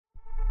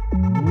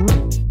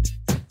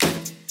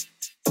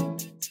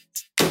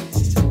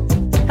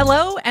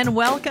Hello and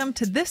welcome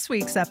to this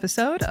week's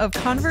episode of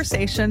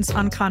Conversations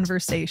on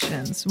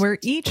Conversations, where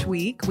each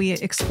week we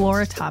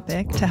explore a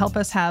topic to help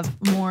us have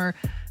more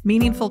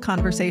meaningful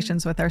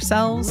conversations with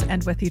ourselves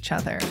and with each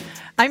other.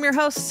 I'm your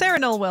host, Sarah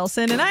Noll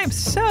Wilson, and I'm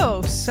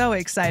so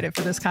excited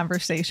for this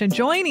conversation.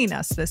 Joining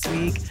us this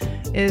week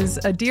is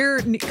a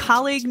dear new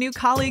colleague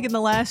in the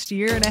last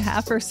year and a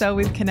half or so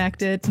we've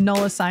connected,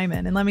 Nola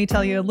Simon. And let me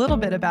tell you a little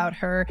bit about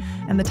her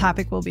and the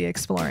topic we'll be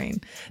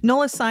exploring.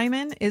 Nola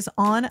Simon is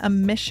on a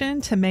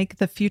mission to make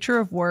the future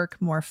of work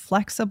more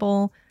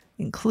flexible,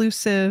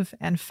 inclusive,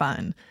 and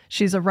fun.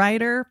 She's a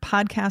writer,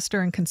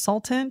 podcaster, and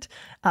consultant.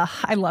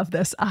 I love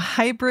this, a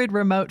hybrid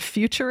remote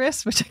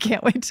futurist, which I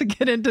can't wait to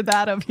get into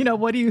that of,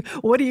 what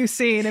do you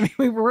see? And I mean,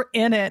 we were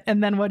in it,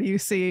 and then what do you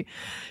see?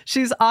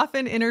 She's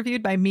often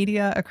interviewed by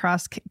media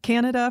across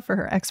Canada for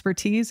her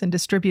expertise in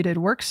distributed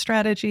work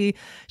strategy.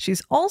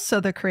 She's also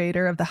the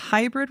creator of the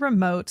Hybrid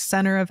Remote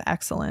Center of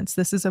Excellence.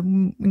 This is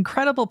an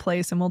incredible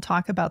place, and we'll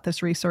talk about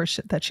this resource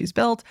that she's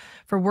built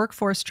for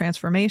workforce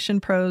transformation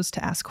pros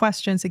to ask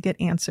questions and get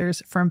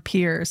answers from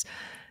peers.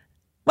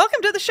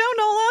 Welcome to the show,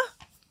 Nola.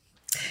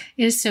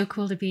 It is so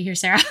cool to be here,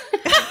 Sarah.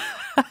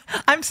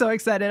 I'm so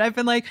excited. I've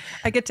been like,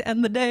 I get to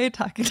end the day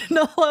talking to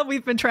Nola.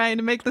 We've been trying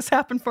to make this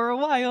happen for a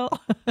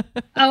while.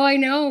 Oh, I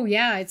know.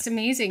 Yeah, it's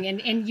amazing.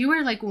 And you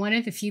are like one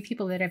of the few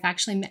people that I've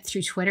actually met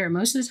through Twitter.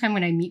 Most of the time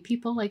when I meet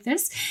people like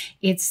this,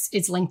 it's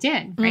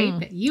LinkedIn, right?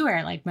 But you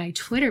are like my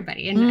Twitter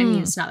buddy. And I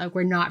mean, it's not like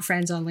we're not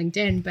friends on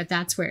LinkedIn, but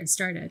that's where it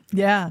started.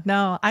 Yeah,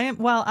 no, I am.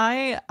 Well,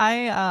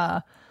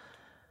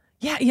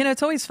 yeah,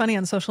 it's always funny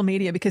on social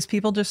media because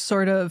people just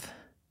sort of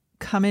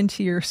come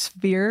into your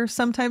sphere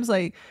sometimes,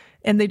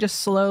 and they just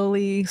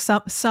slowly,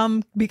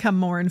 some become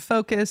more in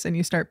focus and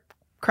you start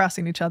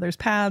crossing each other's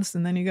paths.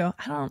 And then you go,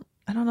 I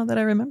don't know that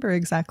I remember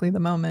exactly the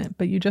moment,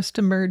 but you just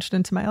emerged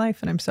into my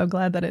life and I'm so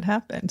glad that it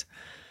happened.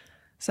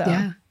 So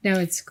yeah, no,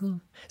 it's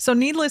cool. So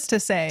needless to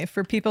say,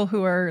 for people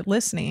who are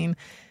listening,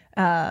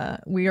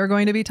 we are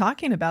going to be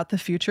talking about the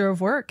future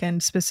of work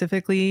and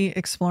specifically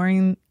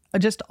exploring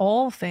just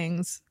all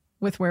things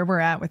with where we're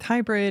at with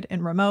hybrid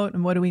and remote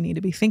and what do we need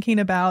to be thinking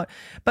about.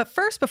 But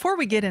first, before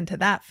we get into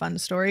that fun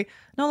story,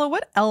 Nola,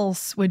 what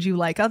else would you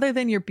like, other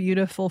than your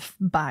beautiful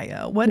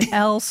bio, what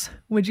else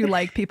would you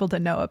like people to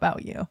know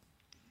about you?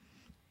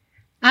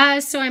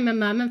 So I'm a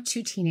mom of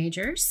two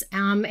teenagers.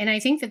 And I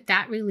think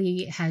that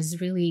really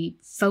has really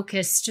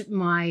focused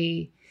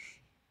my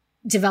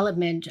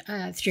development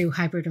through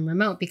hybrid and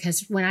remote,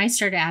 because when I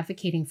started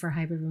advocating for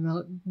hybrid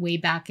remote way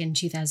back in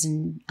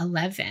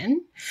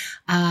 2011,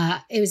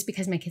 it was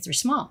because my kids were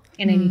small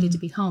and I needed to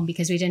be home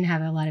because we didn't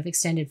have a lot of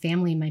extended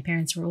family. My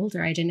parents were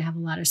older. I didn't have a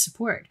lot of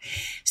support.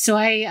 So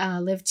I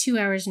lived 2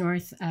 hours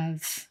north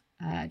of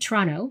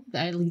Toronto.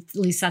 At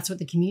least that's what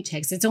the commute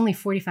takes. It's only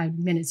 45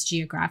 minutes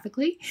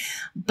geographically,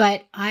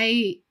 but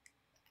I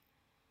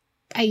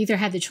either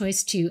had the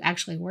choice to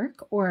actually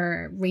work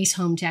or race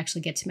home to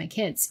actually get to my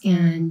kids.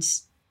 And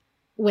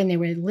when they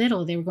were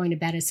little, they were going to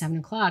bed at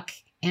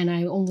 7:00 and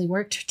I only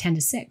worked 10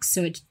 to 6.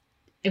 So it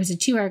was a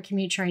 2-hour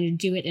commute trying to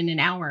do it in an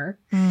hour.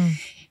 And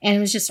it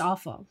was just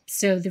awful.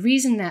 So the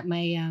reason that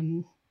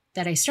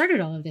that I started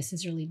all of this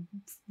is really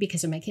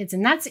because of my kids.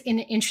 And that's an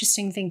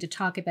interesting thing to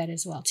talk about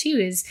as well, too,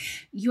 is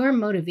your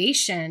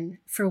motivation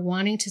for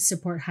wanting to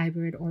support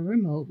hybrid or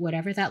remote,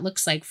 whatever that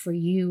looks like for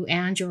you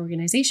and your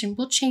organization,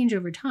 will change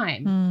over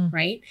time,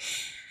 right?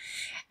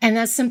 And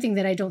that's something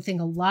that I don't think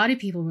a lot of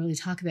people really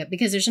talk about,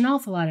 because there's an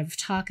awful lot of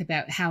talk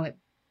about how it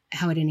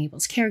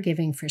enables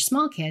caregiving for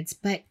small kids,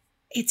 but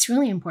it's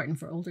really important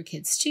for older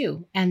kids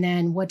too. And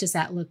then what does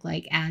that look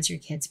like as your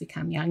kids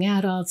become young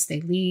adults,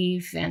 they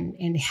leave,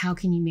 and how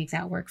can you make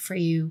that work for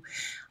you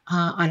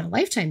on a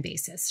lifetime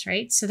basis,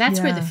 right? So that's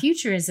where the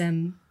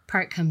futurism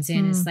part comes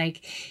in, is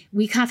like,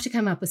 we have to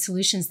come up with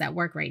solutions that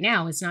work right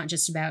now. It's not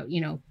just about,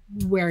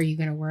 where are you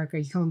going to work? Are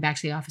you coming back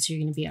to the office? Or are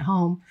you going to be at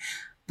home?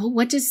 But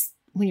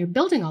when you're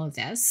building all of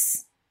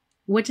this,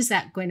 what is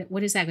that going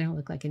to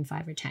look like in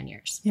 5 or 10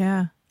 years?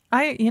 Yeah.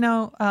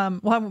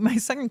 Well, my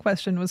second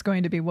question was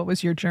going to be, what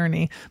was your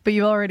journey? But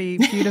you already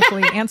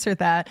beautifully answered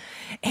that.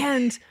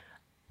 And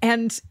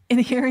in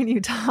hearing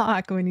you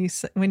talk, when you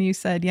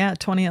said,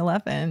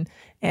 2011,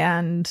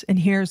 and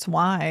here's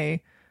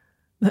why,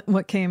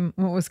 what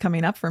was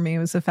coming up for me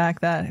was the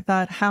fact that I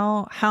thought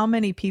how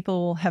many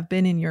people have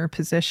been in your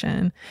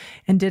position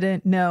and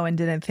didn't know and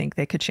didn't think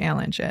they could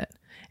challenge it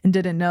and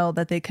didn't know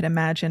that they could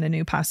imagine a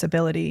new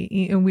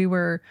possibility. And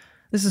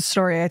this is a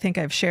story I think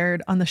I've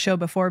shared on the show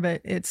before,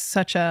 but it's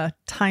such a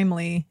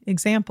timely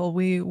example.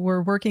 We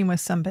were working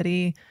with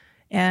somebody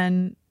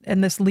and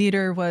this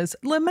leader was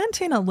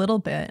lamenting a little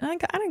bit.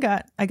 And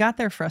I got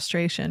their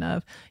frustration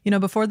of,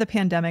 before the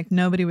pandemic,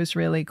 nobody was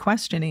really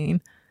questioning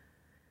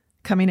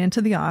coming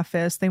into the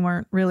office. They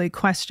weren't really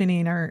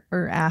questioning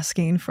or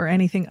asking for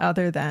anything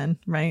other than,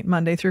 right,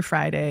 Monday through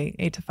Friday,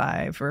 8 to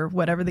 5, or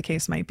whatever the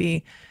case might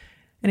be.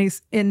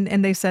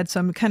 And they said, so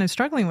I'm kind of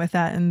struggling with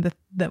that. And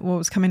that what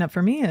was coming up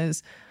for me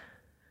is,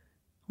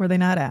 were they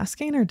not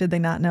asking, or did they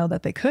not know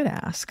that they could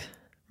ask?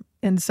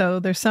 And so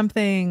there's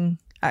something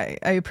I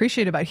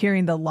appreciate about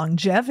hearing the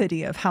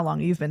longevity of how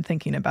long you've been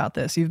thinking about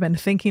this. You've been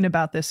thinking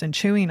about this and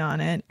chewing on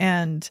it.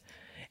 And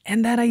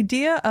that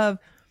idea of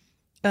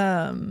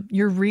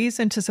your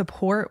reason to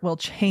support will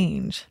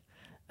change.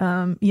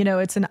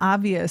 It's an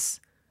obvious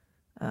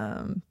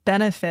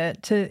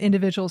benefit to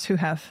individuals who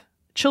have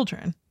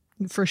children,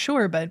 for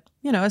sure. But,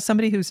 as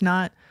somebody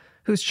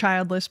who's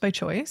childless by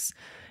choice,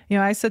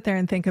 I sit there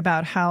and think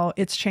about how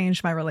it's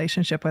changed my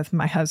relationship with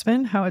my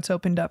husband, how it's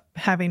opened up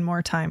having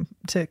more time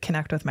to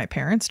connect with my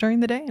parents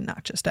during the day and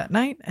not just at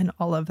night, and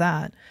all of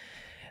that.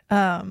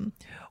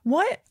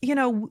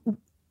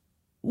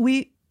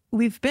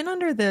 We've been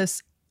under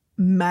this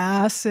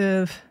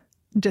massive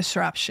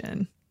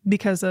disruption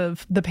because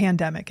of the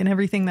pandemic and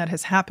everything that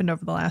has happened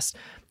over the last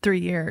 3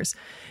 years.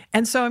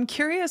 And so I'm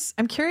curious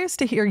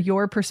to hear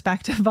your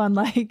perspective on,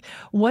 like,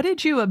 what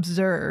did you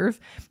observe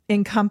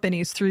in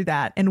companies through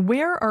that, and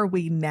where are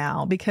we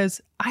now?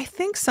 Because I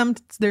think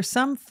there's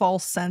some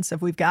false sense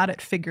of we've got it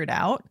figured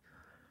out.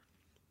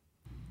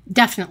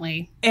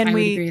 Definitely. And I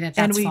would agree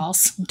that's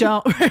false.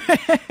 Don't,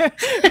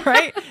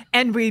 right?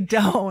 And we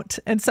don't.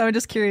 And so I'm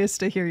just curious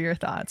to hear your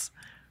thoughts.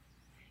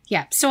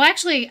 Yeah. So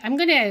actually, I'm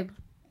going to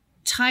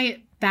tie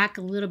it back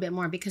a little bit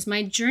more because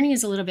my journey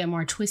is a little bit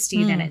more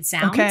twisty than it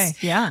sounds. Okay.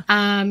 Yeah.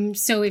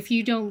 So if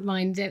you don't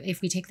mind,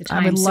 if we take the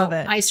time, I would love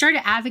it. I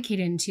started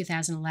advocating in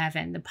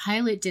 2011. The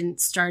pilot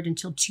didn't start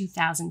until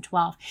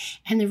 2012.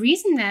 And the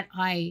reason that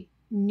I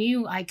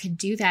knew I could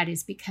do that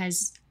is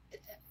because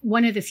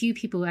one of the few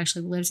people who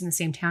actually lives in the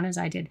same town as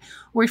I did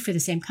worked for the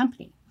same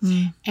company.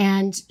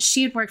 And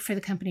she had worked for the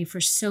company for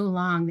so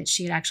long that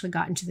she had actually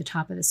gotten to the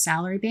top of the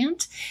salary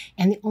band.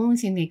 And the only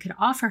thing they could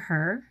offer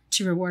her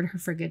to reward her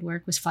for good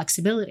work was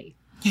flexibility.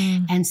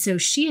 And so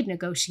she had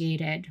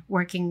negotiated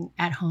working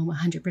at home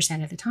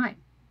 100% of the time.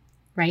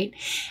 Right.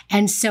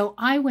 And so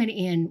I went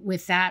in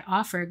with that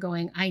offer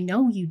going, I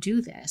know you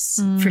do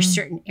this for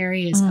certain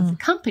areas of the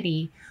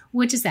company.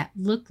 What does that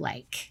look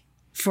like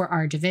for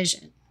our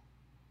division?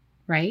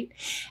 Right.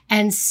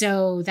 And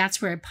so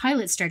that's where a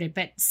pilot started.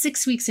 But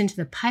 6 weeks into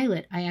the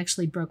pilot, I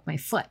actually broke my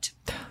foot.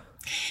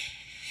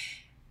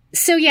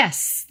 So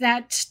yes,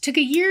 that took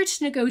a year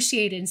to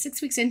negotiate. And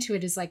 6 weeks into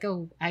it is like,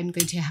 oh, I'm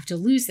going to have to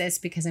lose this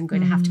because I'm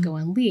going to have to go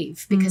on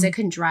leave because I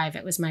couldn't drive.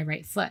 It was my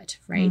right foot.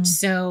 Right.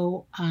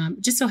 So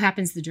just so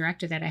happens the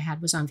director that I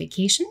had was on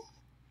vacation.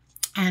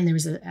 And there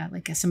was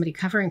somebody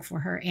covering for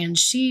her. And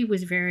she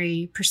was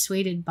very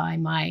persuaded by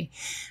my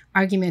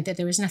argument that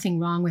there was nothing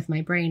wrong with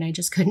my brain. I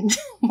just couldn't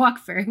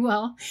walk very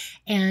well.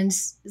 And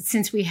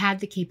since we had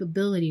the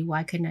capability,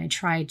 why couldn't I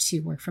try to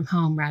work from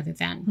home rather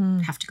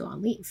than have to go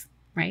on leave?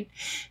 Right.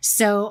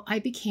 So I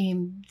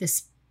became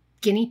this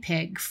guinea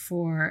pig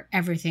for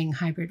everything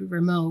hybrid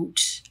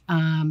remote.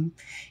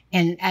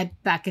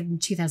 Back in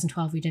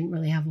 2012, we didn't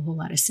really have a whole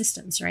lot of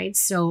systems, right?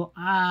 So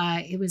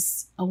it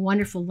was a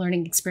wonderful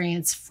learning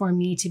experience for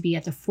me to be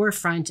at the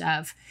forefront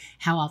of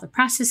how all the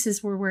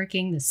processes were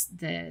working,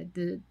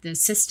 the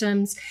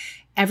systems,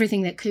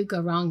 everything that could go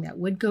wrong, that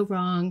would go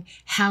wrong,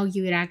 how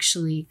you would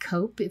actually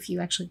cope if you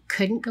actually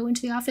couldn't go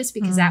into the office,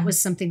 because that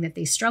was something that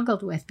they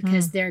struggled with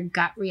because their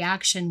gut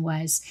reaction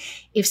was,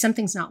 if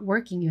something's not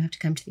working, you have to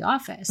come to the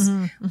office.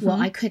 Well,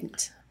 I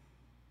couldn't,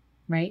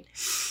 right?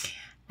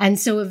 And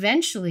so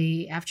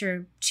eventually,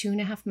 after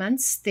 2.5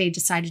 months, they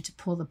decided to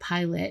pull the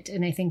pilot.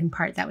 And I think in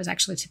part that was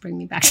actually to bring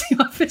me back to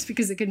the office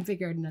because they couldn't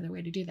figure out another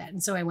way to do that.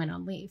 And so I went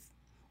on leave.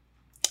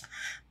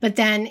 But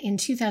then in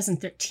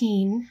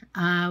 2013,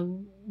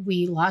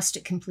 we lost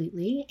it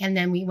completely. And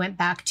then we went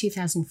back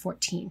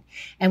 2014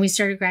 and we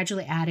started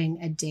gradually adding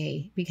a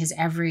day because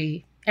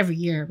every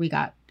year we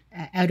got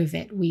out of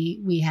it,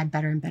 we had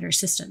better and better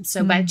systems.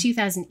 So by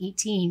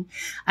 2018,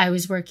 I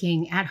was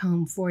working at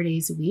home 4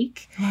 days a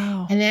week.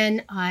 Wow. And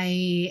then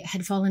I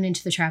had fallen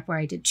into the trap where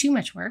I did too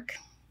much work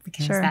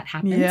because that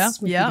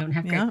happens when you don't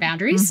have great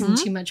boundaries and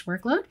too much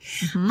workload.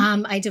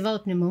 I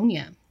developed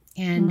pneumonia.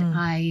 And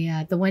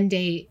I, the one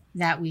day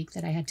that week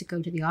that I had to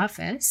go to the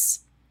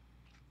office,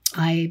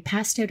 I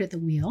passed out at the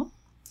wheel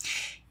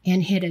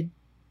and hit a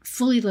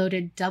fully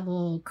loaded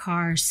double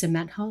car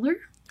cement hauler.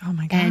 Oh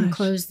my gosh. And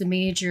closed the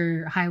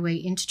major highway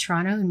into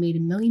Toronto and made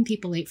 1 million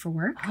people late for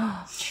work.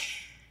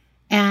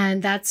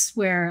 And that's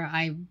where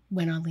I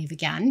went on leave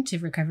again to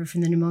recover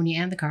from the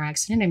pneumonia and the car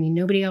accident. I mean,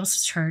 nobody else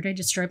was hurt. I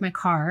destroyed my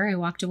car. I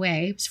walked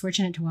away. I was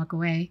fortunate to walk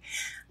away.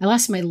 I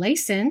lost my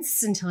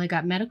license until I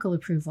got medical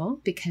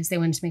approval because they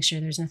wanted to make sure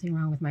there's nothing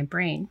wrong with my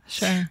brain.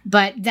 Sure.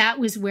 But that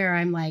was where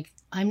I'm like,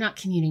 I'm not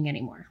commuting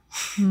anymore.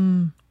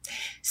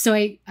 So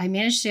I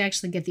managed to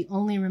actually get the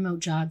only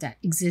remote job that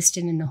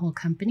existed in the whole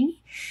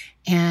company.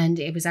 And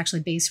it was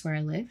actually based where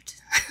I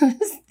lived.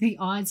 The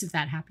odds of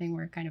that happening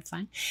were kind of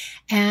fun.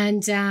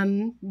 And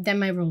then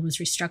my role was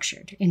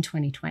restructured in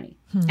 2020.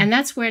 And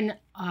that's when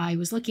I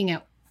was looking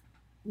at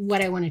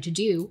what I wanted to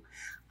do.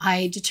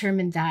 I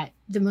determined that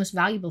the most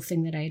valuable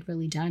thing that I had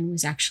really done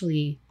was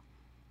actually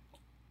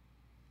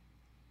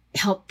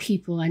help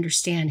people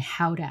understand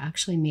how to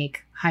actually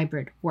make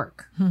hybrid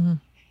work.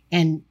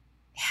 And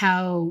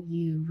how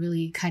you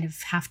really kind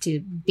of have to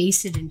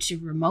base it into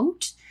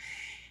remote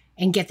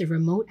and get the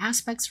remote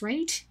aspects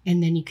right.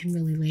 And then you can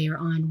really layer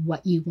on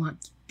what you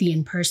want the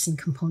in-person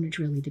component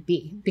really to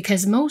be,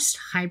 because most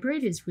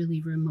hybrid is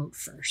really remote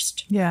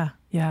first. Yeah.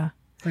 Yeah.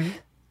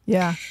 Right.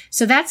 Yeah.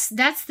 So that's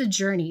the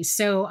journey.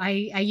 So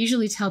I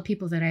usually tell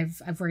people that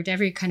I've worked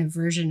every kind of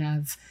version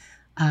of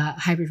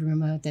hybrid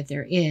remote that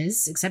there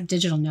is, except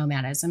digital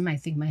nomadism. I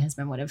think my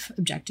husband would have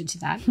objected to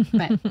that,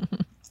 but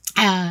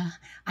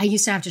I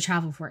used to have to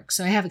travel for work.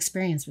 So I have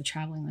experience with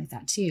traveling like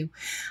that too.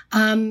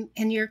 And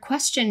your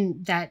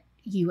question that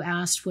you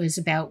asked was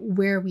about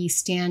where we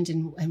stand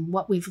and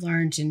what we've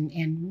learned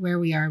and where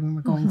we are when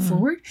we're going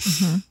forward.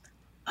 Mm-hmm.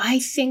 I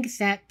think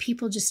that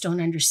people just don't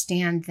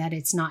understand that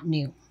it's not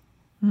new.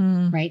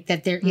 Right?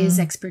 That there is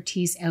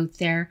expertise out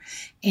there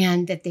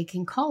and that they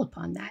can call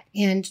upon that.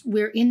 And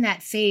we're in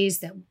that phase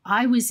that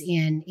I was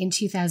in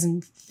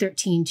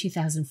 2013,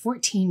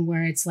 2014,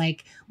 where it's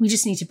like, we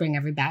just need to bring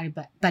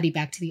everybody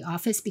back to the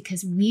office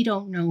because we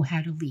don't know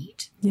how to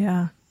lead.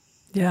 Yeah.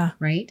 Yeah.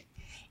 Right.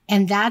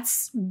 And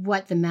that's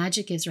what the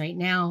magic is right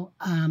now.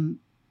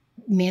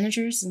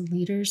 Managers and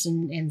leaders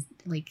and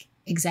like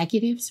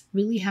executives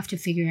really have to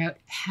figure out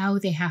how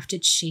they have to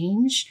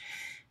change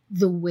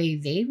the way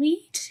they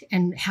lead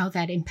and how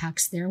that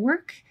impacts their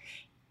work.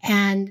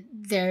 And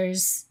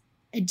there's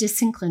a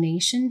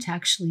disinclination to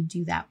actually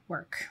do that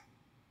work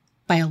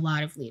by a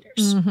lot of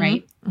leaders,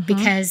 right?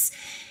 Because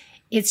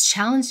it's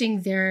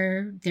challenging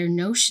their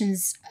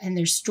notions and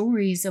their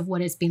stories of what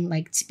it's been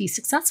like to be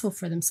successful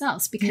for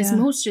themselves, because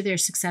most of their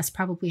success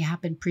probably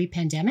happened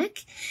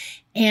pre-pandemic.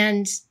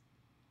 And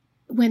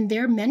when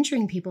they're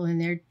mentoring people and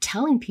they're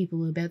telling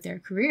people about their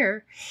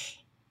career,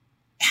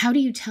 how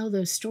do you tell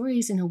those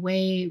stories in a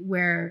way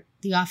where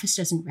the office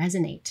doesn't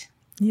resonate?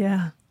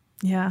 Yeah.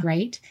 Yeah.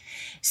 Right.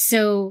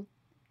 So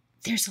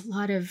there's a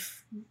lot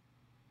of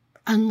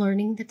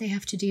unlearning that they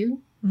have to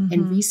do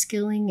and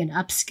reskilling and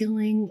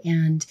upskilling,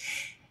 and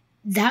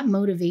that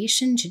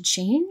motivation to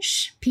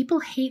change. People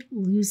hate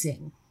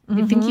losing.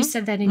 I think you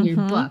said that in your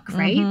book,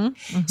 right?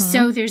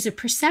 So there's a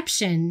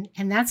perception,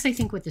 and that's, I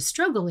think, what the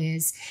struggle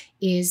is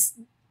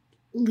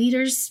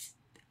leaders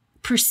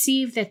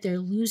perceive that they're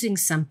losing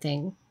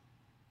something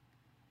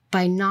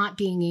by not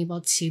being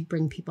able to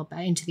bring people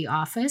back into the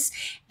office,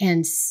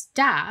 and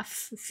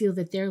staff feel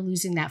that they're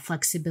losing that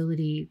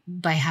flexibility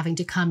by having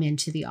to come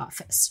into the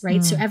office,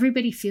 right? So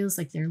everybody feels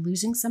like they're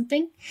losing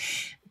something,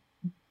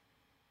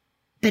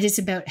 but it's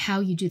about how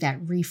you do that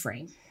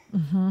reframe.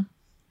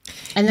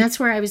 And that's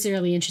where I was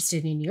really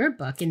interested in your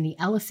book, in the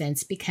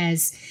elephants,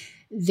 because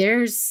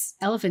there's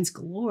elephants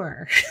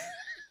galore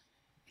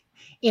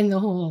in the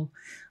whole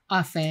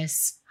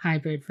office,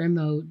 hybrid,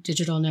 remote,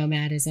 digital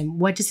nomadism.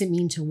 What does it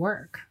mean to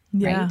work?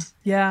 Yeah. Right?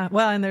 Yeah.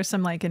 Well, and there's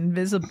some like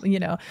invisible,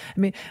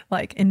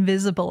 like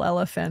invisible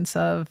elephants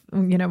of,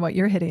 what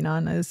you're hitting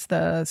on is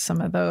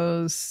some of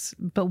those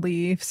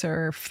beliefs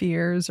or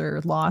fears or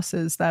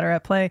losses that are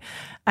at play.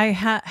 I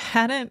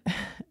hadn't,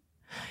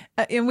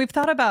 and we've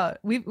thought about,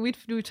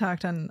 we've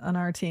talked on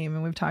our team,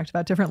 and we've talked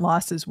about different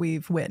losses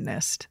we've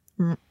witnessed.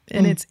 And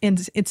it's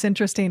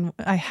interesting.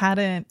 I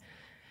hadn't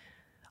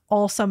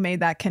also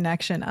made that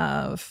connection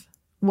of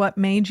what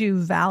made you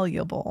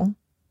valuable,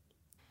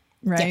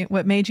 right? Yeah.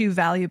 What made you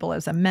valuable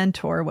as a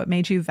mentor, what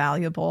made you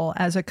valuable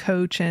as a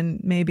coach,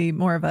 and maybe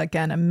more of,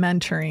 again, a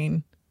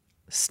mentoring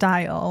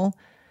style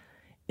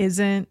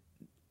isn't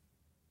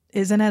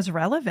as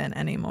relevant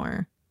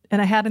anymore.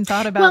 And I hadn't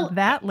thought about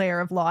that layer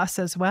of loss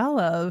as well,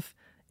 of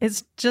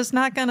it's just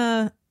not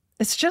gonna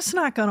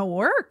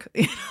work.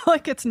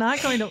 Like it's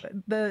not going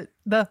to,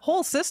 the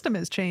whole system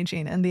is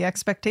changing and the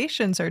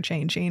expectations are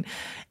changing,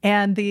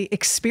 and the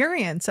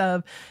experience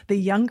of the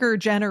younger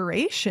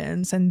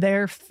generations and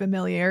their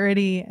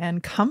familiarity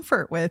and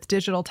comfort with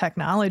digital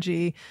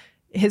technology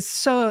is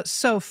so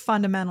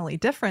fundamentally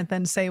different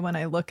than, say, when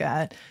I look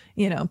at,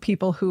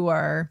 people who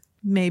are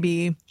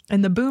maybe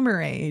in the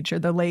boomer age or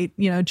the late,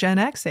 Gen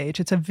X age.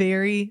 It's a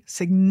very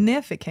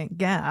significant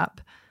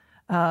gap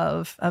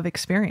of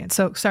experience.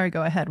 So sorry,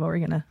 go ahead. What were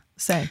you going to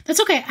say?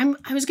 That's okay.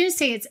 I was going to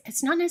say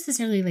it's not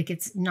necessarily like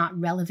it's not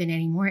relevant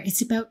anymore.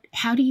 It's about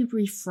how do you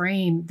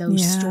reframe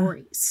those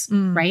stories,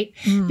 right?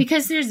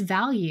 Because there's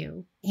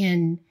value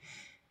in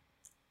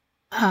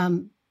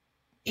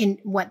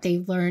what they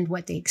learned,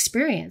 what they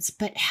experienced,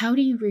 but how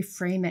do you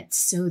reframe it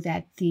so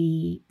that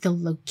the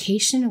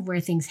location of where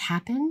things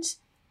happened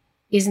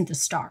isn't the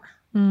star,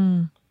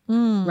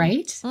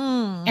 right?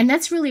 And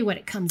that's really what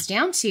it comes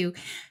down to.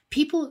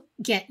 People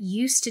get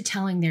used to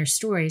telling their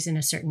stories in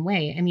a certain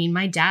way. I mean,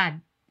 my dad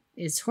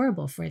is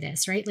horrible for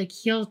this, right? Like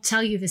he'll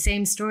tell you the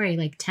same story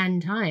like 10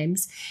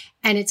 times,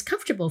 and it's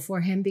comfortable for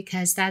him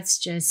because that's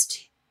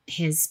just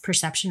his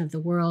perception of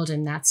the world,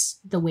 and that's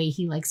the way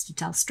he likes to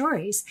tell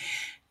stories.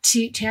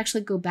 To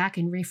actually go back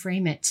and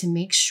reframe it to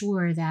make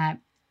sure that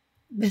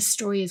the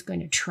story is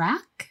going to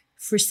track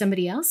for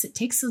somebody else, it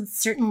takes a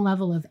certain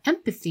level of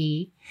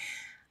empathy.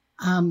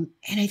 And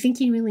I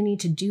think you really need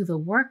to do the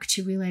work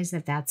to realize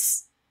that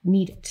that's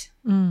needed.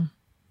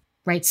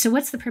 Right? So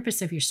what's the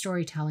purpose of your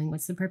storytelling?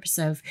 What's the purpose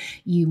of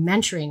you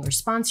mentoring or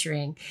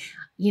sponsoring?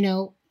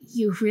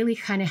 you really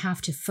kind of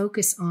have to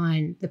focus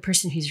on the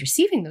person who's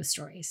receiving those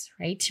stories,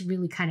 right? To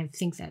really kind of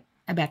think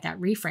about that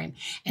reframe.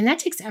 And that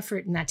takes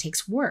effort and that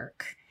takes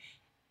work.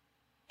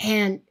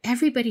 And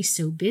everybody's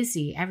so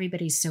busy,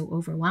 everybody's so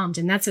overwhelmed.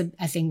 And that's a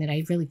thing that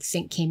I really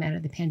think came out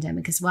of the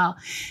pandemic as well.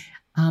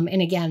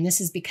 And again, this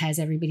is because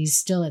everybody's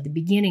still at the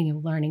beginning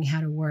of learning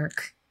how to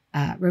work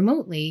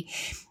remotely.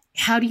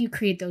 How do you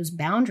create those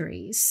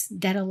boundaries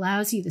that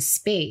allows you the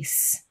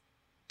space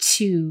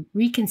to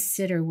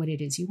reconsider what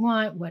it is you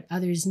want, what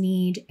others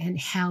need, and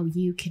how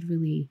you could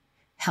really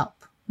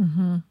help,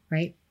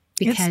 right?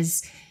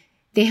 Because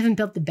they haven't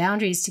built the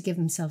boundaries to give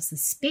themselves the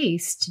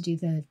space to do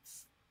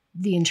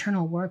the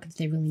internal work that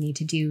they really need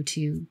to do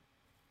to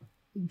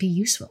be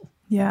useful.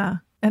 Yeah.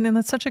 And then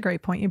that's such a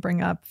great point you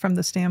bring up from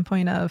the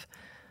standpoint of,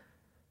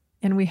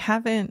 and we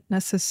haven't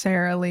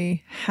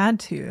necessarily had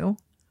to,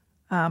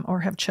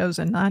 or have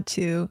chosen not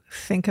to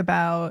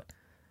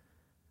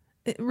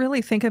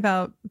really think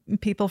about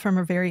people from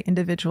a very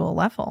individual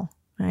level,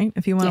 right?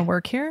 If you want to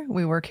work here,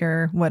 we work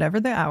here, whatever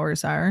the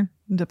hours are,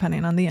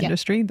 depending on the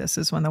industry, this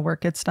is when the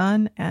work gets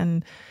done.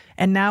 And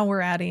now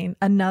we're adding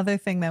another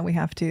thing that we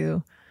have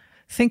to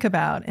think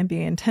about and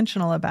be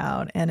intentional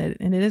about. And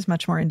it is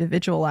much more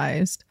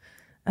individualized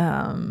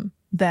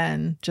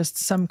than just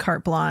some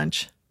carte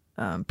blanche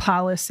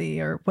policy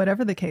or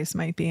whatever the case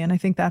might be. And I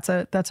think that's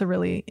a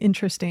really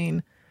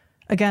interesting,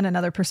 again,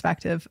 another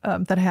perspective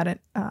that I hadn't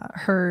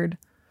heard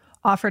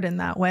offered in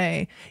that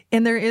way.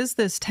 And there is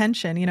this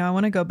tension, I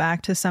want to go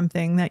back to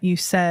something that you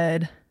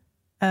said,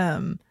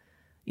 when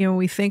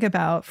we think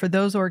about for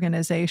those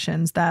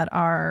organizations that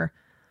are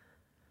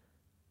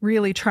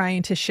really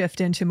trying to shift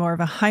into more of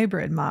a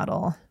hybrid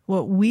model,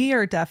 what we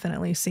are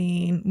definitely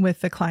seeing with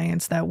the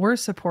clients that we're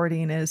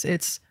supporting is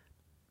it's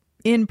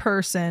in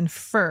person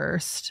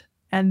first,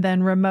 and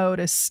then remote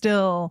is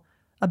still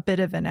a bit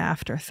of an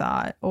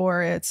afterthought,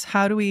 or it's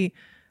how do we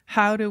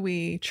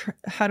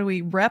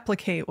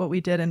replicate what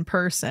we did in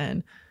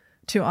person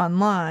to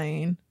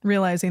online,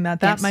 realizing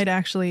that might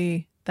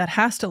actually, that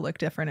has to look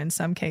different in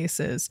some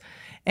cases.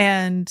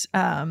 And,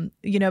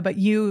 but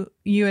you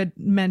had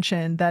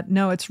mentioned that,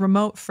 no, it's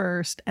remote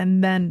first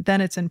and then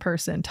it's in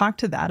person. Talk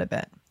to that a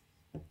bit.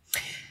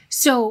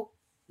 So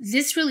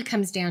this really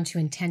comes down to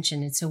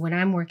intention. And so when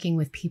I'm working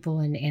with people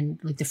and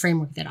like the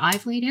framework that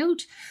I've laid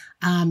out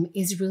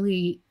is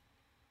really,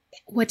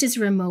 what does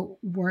remote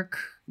work,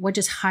 what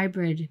does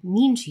hybrid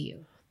mean to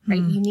you,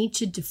 right? You need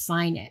to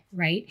define it,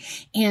 right?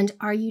 And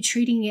are you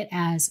treating it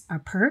as a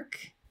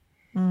perk?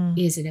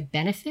 Is it a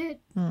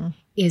benefit?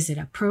 Is it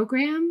a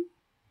program?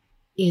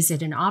 Is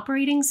it an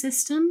operating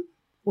system?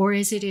 Or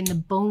is it in the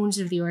bones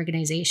of the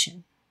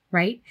organization,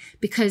 right?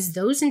 Because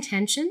those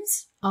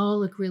intentions all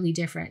look really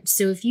different.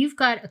 So if you've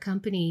got a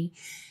company,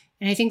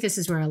 and I think this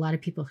is where a lot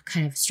of people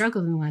kind of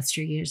struggled in the last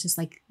 3 years, it's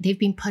like they've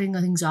been putting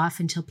things off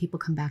until people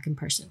come back in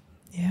person.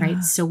 Yeah.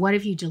 Right. So what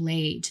have you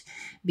delayed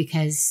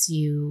because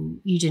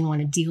you didn't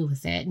want to deal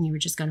with it and you were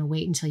just going to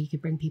wait until you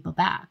could bring people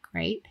back?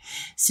 Right.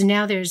 So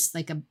now there's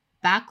like a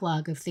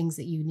backlog of things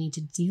that you need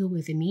to deal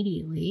with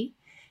immediately.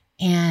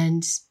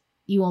 And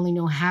you only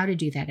know how to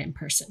do that in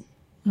person.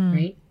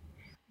 Right.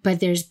 But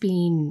there's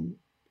been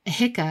a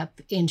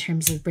hiccup in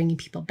terms of bringing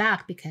people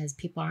back because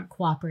people aren't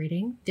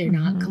cooperating. They're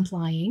not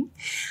complying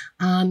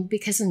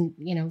because,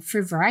 for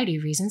a variety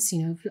of reasons,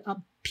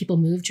 people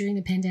move during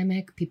the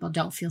pandemic. People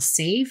don't feel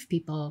safe.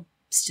 People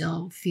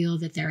still feel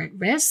that they're at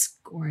risk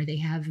or they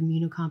have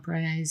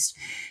immunocompromised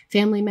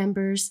family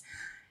members.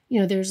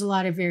 There's a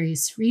lot of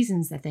various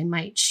reasons that they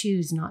might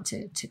choose not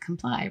to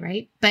comply,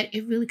 right? But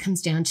it really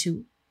comes down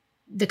to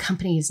the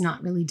company is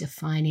not really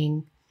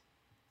defining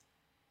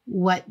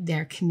what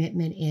their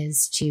commitment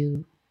is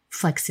to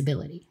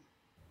flexibility,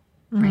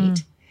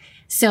 right?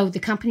 So the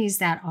companies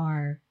that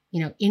are,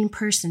 in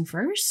person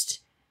first,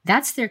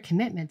 that's their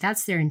commitment.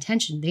 That's their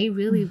intention. They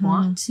really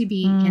want to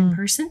be in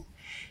person.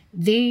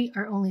 They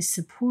are only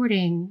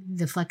supporting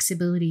the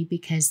flexibility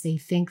because they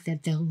think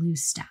that they'll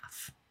lose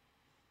staff.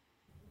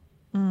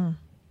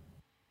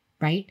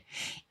 Right.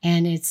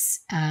 And it's,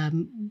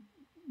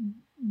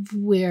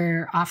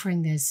 we're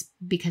offering this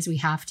because we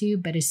have to,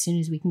 but as soon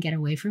as we can get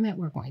away from it,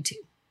 we're going to.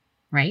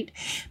 Right.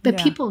 But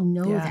people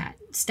know that,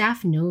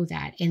 staff know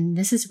that. And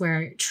this is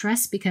where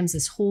trust becomes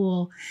this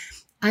whole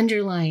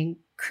underlying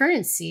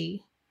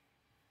currency.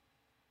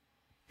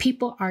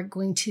 People are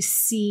going to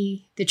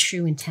see the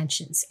true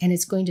intentions, and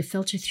it's going to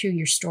filter through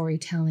your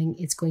storytelling.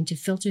 It's going to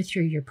filter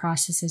through your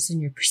processes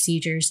and your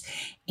procedures.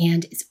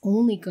 And it's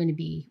only going to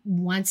be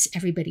once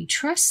everybody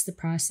trusts the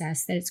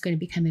process that it's going to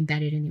become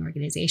embedded in the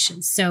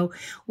organization. So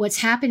what's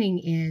happening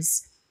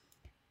is,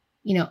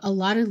 a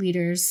lot of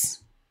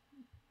leaders,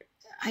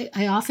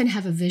 I often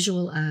have a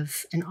visual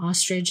of an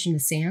ostrich in the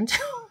sand,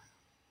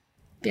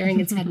 burying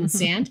its head in the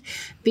sand,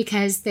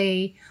 because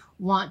they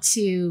want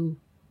to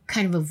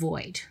kind of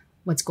avoid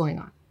what's going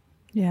on,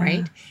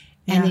 right?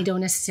 And they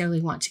don't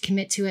necessarily want to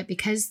commit to it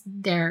because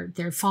they're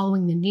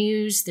following the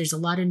news. There's a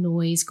lot of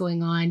noise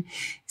going on.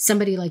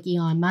 Somebody like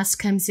Elon Musk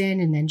comes in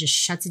and then just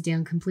shuts it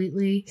down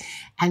completely.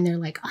 And they're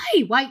like,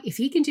 hey, why, if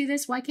he can do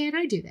this, why can't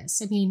I do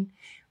this? I mean,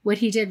 what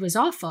he did was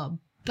awful,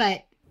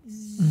 but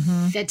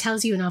that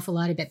tells you an awful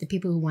lot about the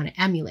people who want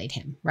to emulate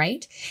him,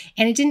 right?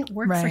 And it didn't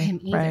work for him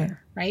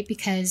either, right?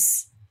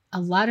 Because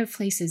a lot of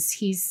places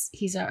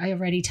he's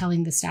already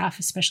telling the staff,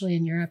 especially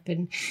in Europe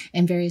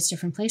and various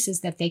different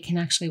places, that they can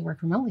actually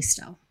work remotely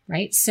still,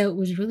 right? So it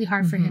was really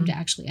hard for him to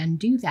actually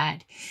undo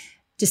that,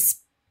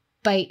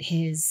 despite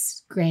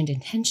his grand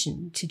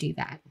intention to do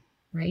that,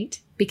 right?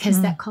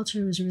 Because that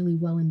culture was really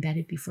well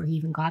embedded before he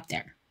even got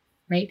there,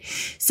 right?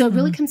 So it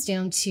really comes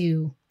down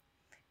to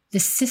the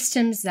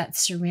systems that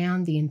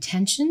surround the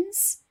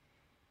intentions.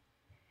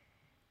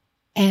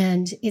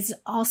 And it's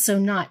also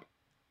not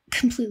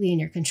completely in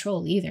your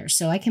control either.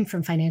 So I came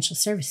from financial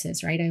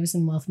services, right? I was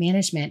in wealth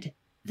management.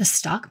 The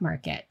stock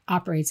market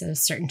operates at a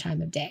certain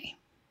time of day,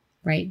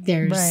 right?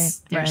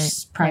 There's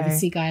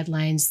privacy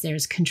guidelines,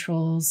 there's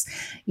controls,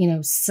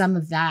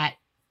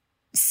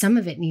 some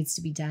of it needs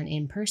to be done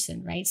in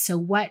person, right? So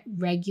what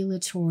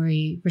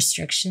regulatory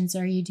restrictions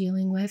are you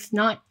dealing with?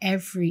 Not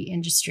every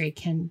industry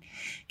can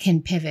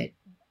pivot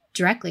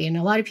directly. And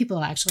a lot of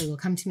people actually will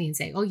come to me and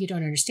say, oh, you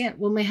don't understand.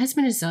 Well, my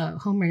husband is a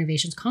home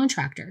renovations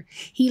contractor.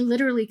 He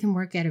literally can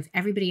work out of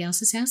everybody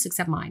else's house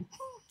except mine.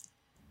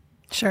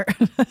 Sure.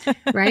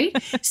 Right?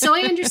 So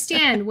I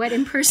understand what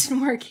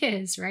in-person work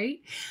is, right?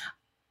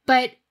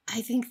 But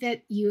I think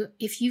that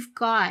if you've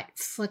got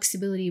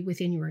flexibility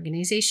within your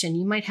organization,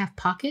 you might have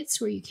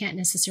pockets where you can't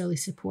necessarily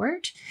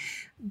support,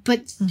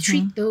 but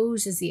treat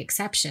those as the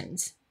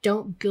exceptions.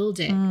 Don't build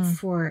it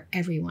for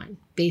everyone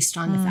based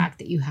on the fact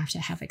that you have to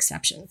have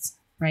exceptions,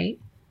 right?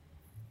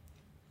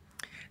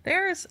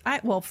 First,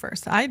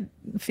 I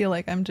feel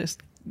like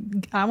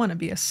I want to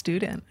be a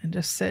student and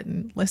just sit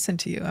and listen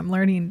to you. I'm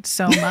learning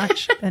so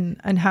much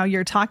and how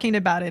you're talking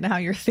about it and how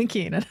you're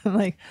thinking. And I'm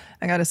like,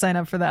 I got to sign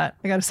up for that.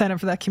 I got to sign up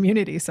for that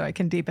community so I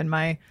can deepen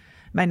my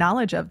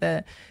knowledge of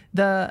that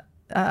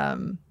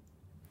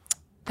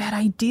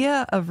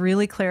idea of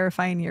really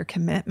clarifying your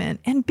commitment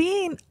and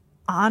being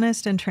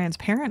honest and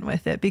transparent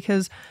with it.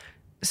 Because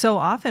so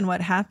often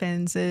what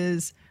happens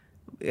is,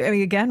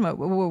 again,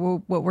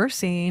 what we're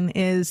seeing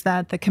is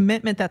that the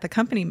commitment that the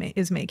company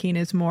is making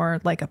is more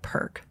like a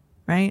perk,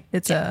 right?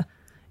 It's a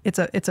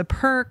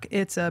perk.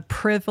 It's a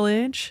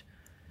privilege.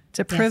 It's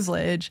a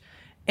privilege,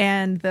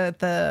 and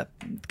the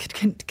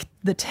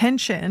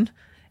tension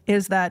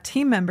is that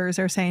team members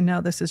are saying,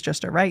 no, this is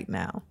just a right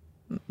now.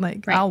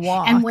 Like I'll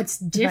walk. And what's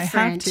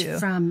different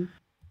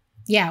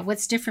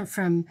what's different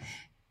from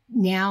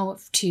now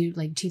to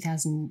like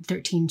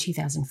 2013,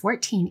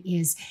 2014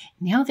 is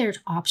now there's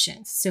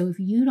options. So if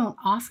you don't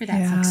offer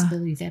that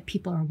flexibility that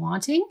people are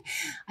wanting,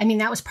 I mean,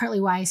 that was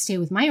partly why I stayed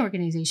with my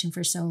organization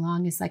for so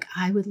long, is like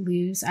I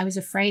was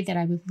afraid that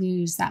I would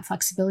lose that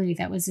flexibility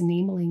that was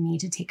enabling me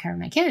to take care of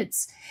my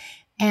kids.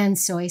 And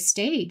so I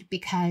stayed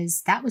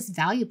because that was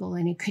valuable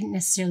and it couldn't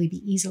necessarily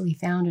be easily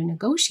found or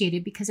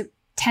negotiated because it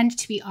tended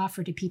to be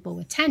offered to people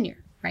with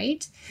tenure.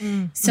 Right?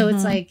 So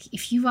it's like,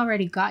 if you've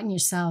already gotten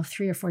yourself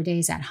 3 or 4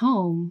 days at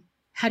home,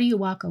 how do you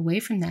walk away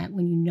from that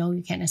when you know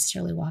you can't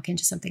necessarily walk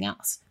into something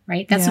else?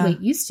 Right? That's the way it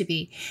used to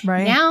be.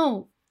 Right.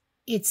 Now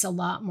it's a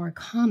lot more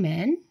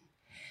common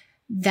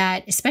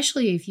that,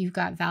 especially if you've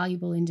got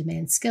valuable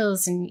in-demand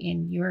skills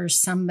and you're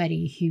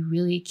somebody who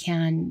really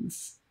can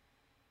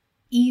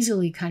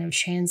easily kind of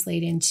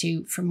translate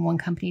into from one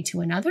company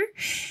to another,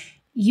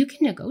 you can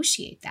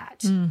negotiate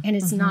that. And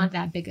it's not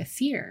that big a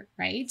fear,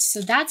 right?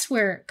 So that's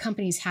where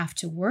companies have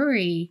to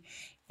worry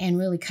and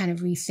really kind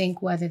of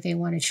rethink whether they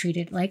want to treat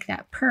it like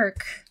that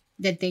perk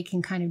that they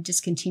can kind of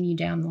discontinue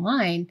down the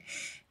line.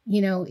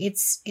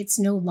 It's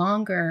no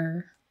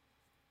longer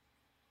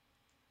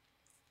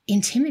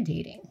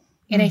intimidating.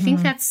 And I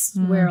think that's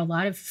where a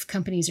lot of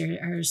companies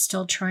are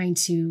still trying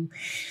to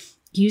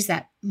use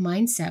that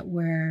mindset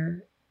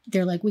where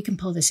they're like, we can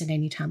pull this at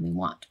any time we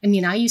want. I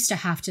mean, I used to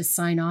have to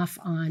sign off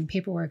on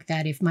paperwork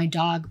that if my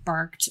dog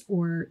barked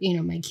or,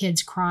 my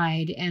kids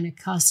cried and a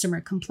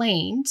customer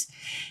complained,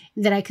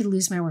 that I could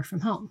lose my work from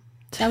home.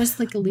 That was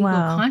like a legal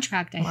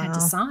contract I had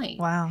to sign.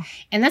 Wow.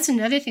 And that's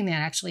another thing that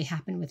actually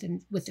happened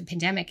with the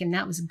pandemic. And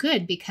that was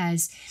good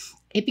because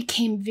it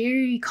became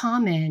very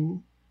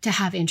common to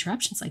have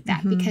interruptions like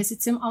that because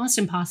it's almost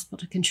impossible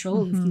to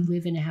control if you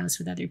live in a house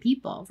with other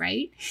people,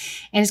 right?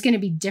 And it's going to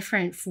be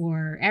different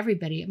for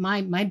everybody.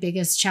 My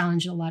biggest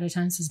challenge a lot of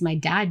times is my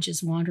dad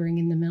just wandering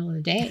in the middle of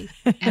the day.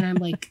 And I'm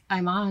like,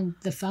 I'm on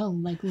the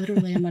phone, like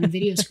literally I'm on a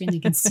video screen, they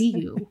can see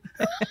you.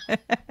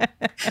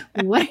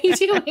 What are you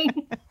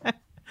doing?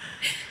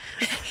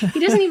 He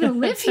doesn't even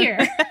live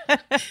here.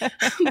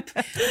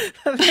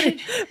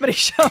 but he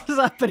shows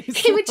up and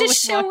he would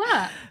just show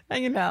up.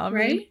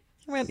 Right?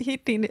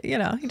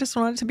 He just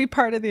wanted to be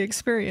part of the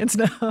experience.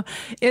 No, I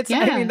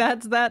mean,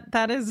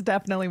 that is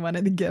definitely one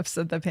of the gifts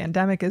of the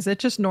pandemic is it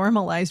just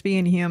normalized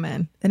being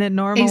human. And it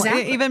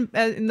even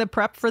in the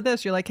prep for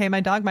this, you're like, hey,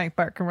 my dog might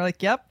bark. And we're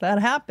like, yep, that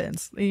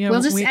happens.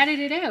 We'll just edit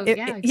it out.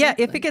 Exactly. Yeah.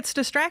 If it gets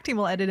distracting,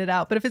 we'll edit it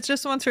out. But if it's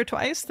just once or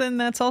twice, then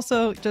that's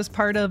also just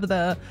part of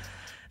the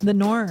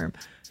norm.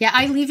 Yeah.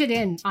 I leave it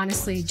in,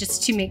 honestly,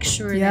 just to make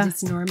sure that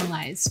it's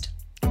normalized.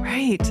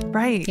 Right.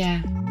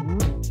 Yeah.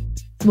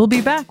 We'll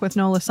be back with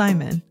Nola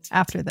Simon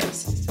after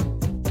this.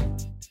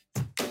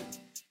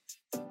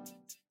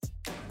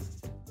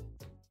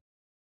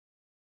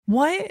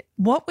 What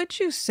would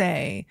you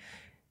say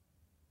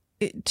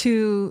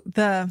to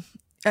the,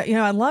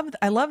 I love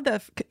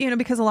the,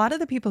 because a lot of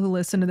the people who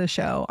listen to the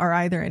show are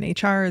either in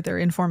HR, they're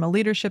in formal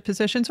leadership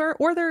positions,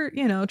 or they're,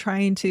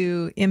 trying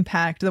to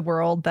impact the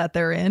world that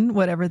they're in,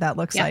 whatever that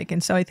looks like.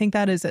 And so I think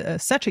that is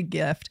such a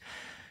gift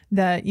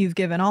that you've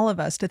given all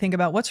of us to think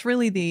about what's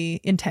really the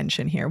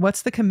intention here.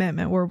 What's the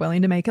commitment we're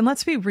willing to make? And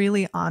let's be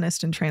really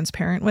honest and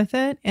transparent with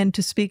it. And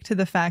to speak to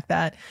the fact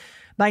that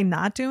by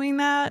not doing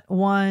that,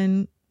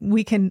 one,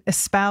 we can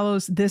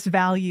espouse this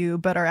value,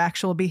 but our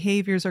actual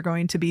behaviors are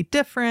going to be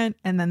different.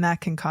 And then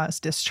that can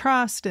cause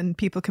distrust, and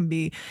people can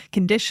be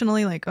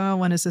conditionally like, oh,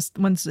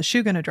 when's the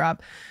shoe going to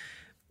drop?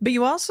 But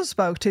you also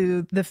spoke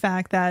to the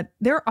fact that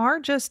there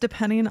are just,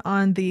 depending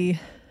on the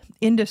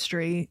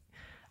industry,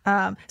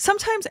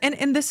 sometimes,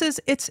 and this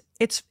is,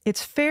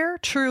 it's fair,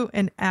 true,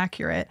 and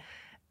accurate.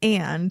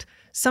 And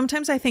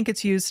sometimes I think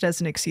it's used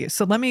as an excuse.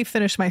 So let me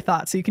finish my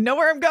thought so you can know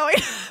where I'm going,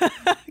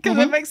 because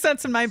it makes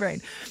sense in my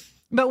brain.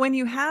 But when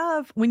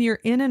you're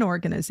in an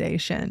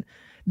organization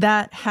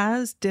that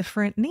has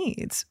different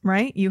needs,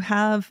 right? You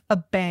have a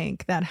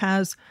bank that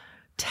has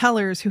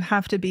tellers who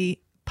have to be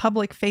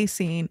public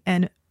facing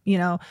and,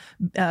 I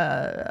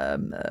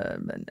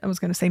was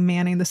going to say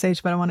manning the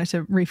stage, but I wanted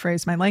to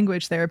rephrase my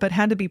language there, but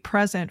had to be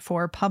present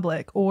for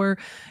public. Or,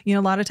 a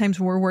lot of times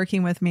we're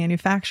working with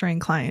manufacturing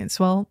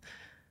clients. Well,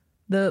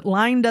 the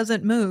line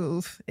doesn't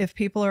move if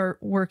people are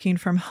working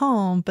from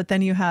home, but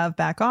then you have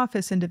back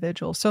office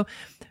individuals. So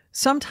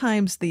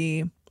sometimes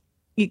the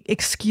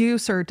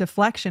excuse or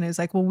deflection is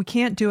like, well, we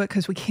can't do it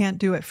because we can't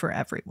do it for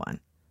everyone.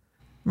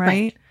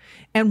 Right?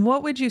 And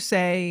what would you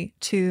say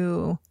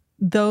to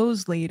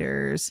those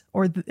leaders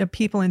or the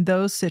people in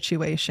those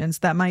situations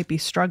that might be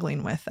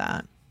struggling with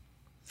that?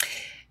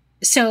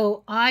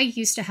 So I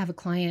used to have a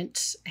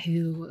client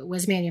who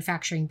was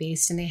manufacturing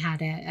based, and they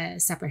had a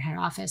separate head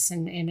office,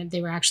 and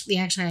they actually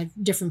had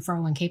different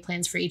 401k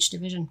plans for each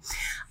division.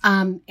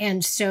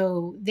 And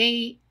so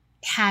they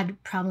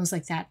had problems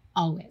like that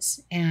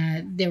always.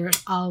 And there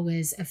was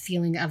always a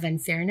feeling of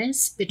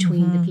unfairness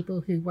between the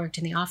people who worked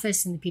in the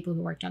office and the people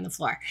who worked on the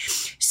floor.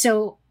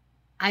 So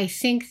I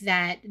think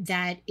that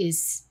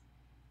is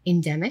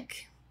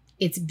endemic.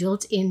 It's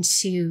built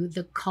into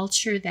the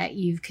culture that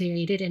you've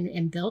created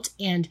and built,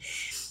 and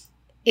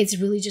it's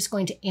really just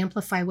going to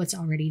amplify what's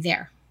already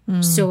there.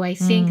 So I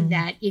think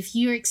that if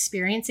you're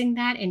experiencing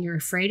that and you're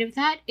afraid of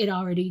that, it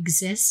already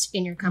exists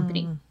in your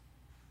company.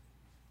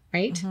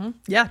 Right?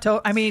 Yeah.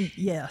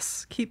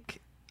 Yes.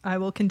 I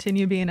will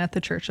continue being at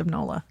the Church of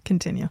Nola.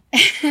 Continue.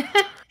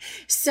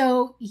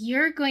 So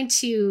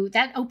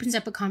that opens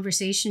up a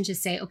conversation to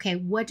say, okay,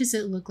 what does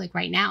it look like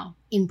right now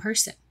in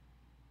person?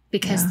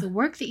 Because the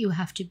work that you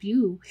have to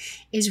do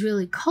is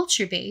really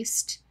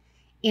culture-based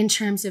in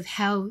terms of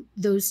how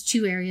those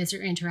two areas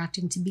are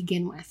interacting to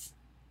begin with,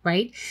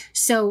 right?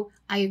 So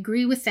I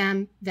agree with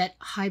them that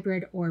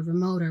hybrid or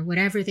remote or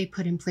whatever they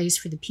put in place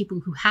for the people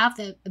who have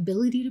the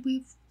ability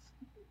to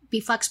be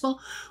flexible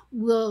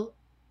will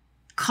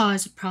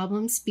cause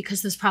problems,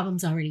 because those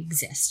problems already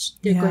exist.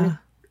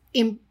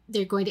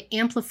 They're going to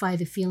amplify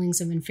the feelings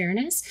of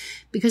unfairness,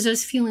 because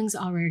those feelings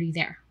are already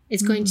there.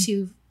 It's going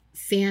to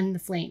fan the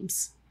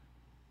flames,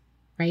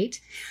 right?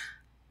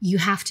 You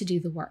have to do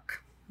the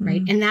work,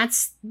 right? And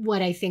that's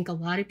what I think a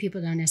lot of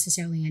people don't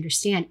necessarily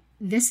understand.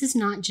 This is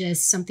not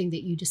just something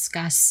that you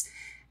discuss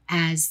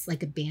as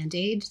like a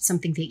Band-Aid,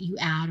 something that you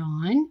add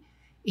on.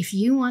 If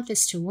you want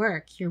this to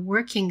work, you're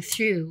working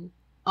through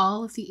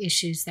all of the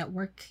issues that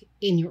work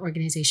in your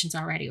organizations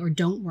already or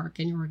don't work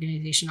in your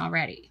organization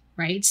already,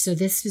 right? So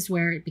this is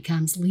where it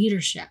becomes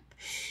leadership.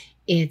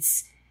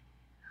 It's,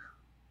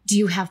 do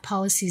you have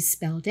policies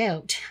spelled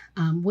out?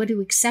 What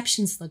do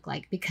exceptions look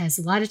like? Because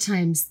a lot of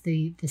times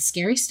the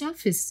scary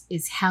stuff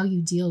is how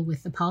you deal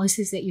with the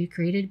policies that you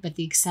created, but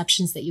the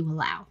exceptions that you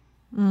allow,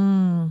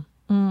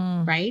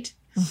 right?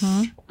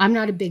 I'm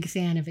not a big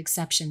fan of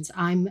exceptions.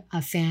 I'm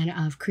a fan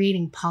of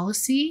creating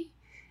policy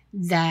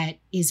that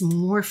is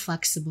more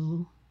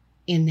flexible,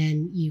 and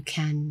then you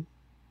can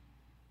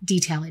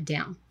detail it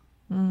down,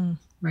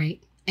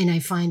 right? And I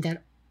find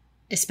that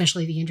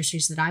especially the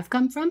industries that I've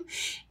come from,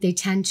 they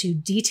tend to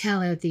detail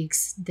out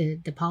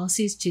the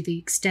policies to the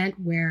extent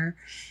where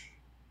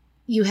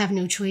you have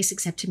no choice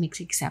except to make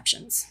the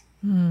exceptions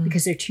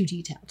because they're too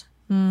detailed,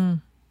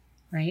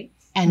 right?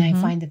 And I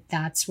find that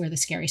that's where the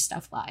scary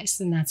stuff lies,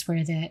 and that's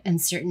where the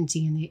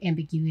uncertainty and the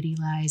ambiguity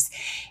lies,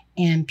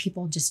 and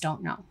people just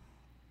don't know.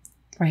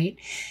 Right?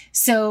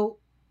 So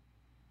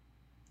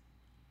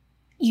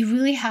you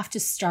really have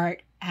to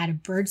start at a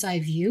bird's eye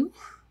view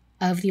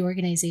of the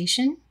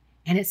organization.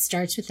 And it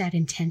starts with that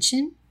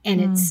intention.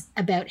 And it's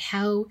about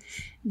how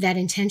that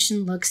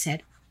intention looks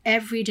at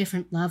every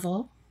different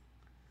level.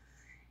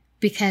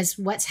 Because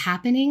what's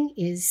happening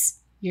is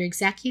your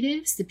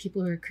executives, the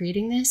people who are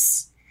creating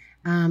this,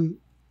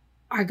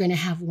 are going to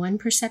have one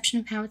perception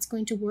of how it's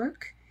going to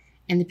work.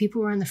 And the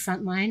people who are on the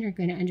front line are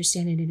going to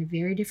understand it in a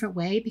very different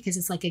way, because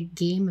it's like a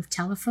game of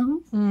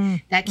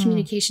telephone. That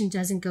communication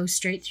doesn't go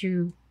straight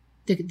through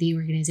the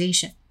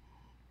organization,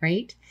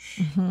 right?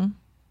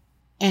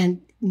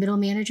 And middle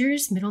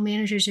managers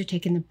are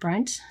taking the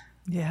brunt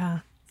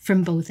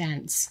from both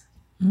ends,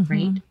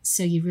 right?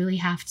 So you really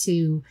have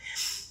to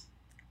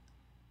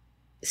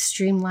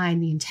streamline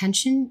the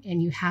intention,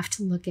 and you have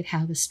to look at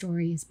how the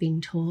story is being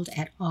told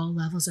at all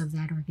levels of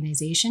that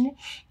organization.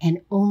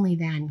 And only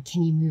then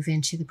can you move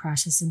into the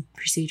process and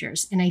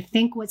procedures. And I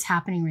think what's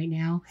happening right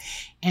now,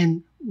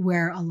 and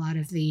where a lot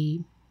of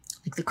the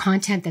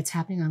content that's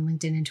happening on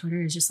LinkedIn and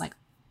Twitter is just like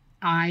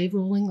eye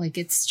rolling, like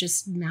it's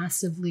just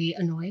massively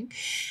annoying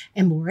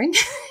and boring,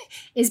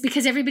 is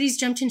because everybody's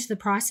jumped into the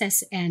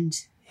process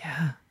and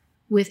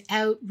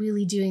without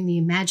really doing the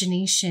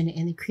imagination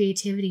and the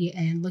creativity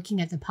and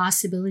looking at the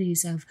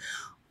possibilities of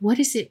what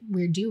is it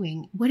we're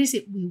doing? What is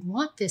it we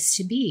want this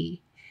to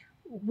be?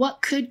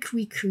 What could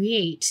we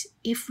create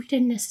if we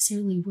didn't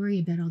necessarily worry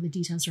about all the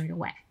details right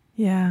away?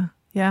 Yeah.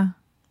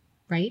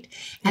 Right?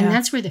 And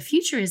that's where the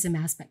futurism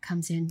aspect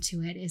comes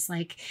into it, is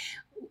like,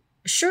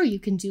 sure, you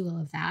can do all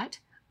of that,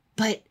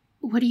 but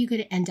what are you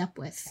going to end up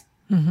with?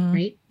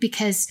 Right?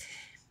 Because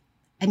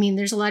I mean,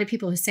 there's a lot of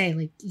people who say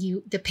like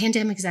the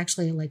pandemic is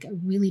actually like a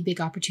really big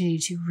opportunity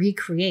to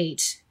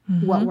recreate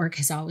what work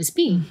has always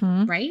been,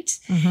 right?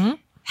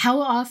 How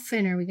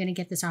often are we going to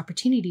get this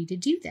opportunity to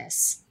do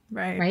this?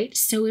 Right.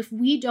 So if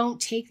we don't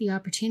take the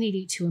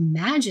opportunity to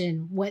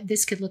imagine what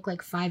this could look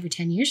like 5 or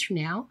 10 years from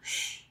now,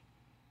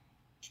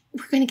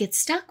 we're going to get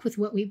stuck with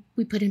what we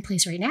put in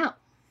place right now.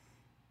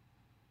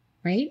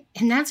 Right.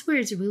 And that's where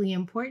it's really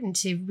important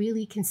to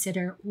really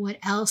consider what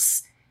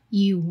else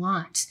you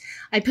want.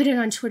 I put it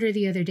on Twitter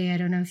the other day. I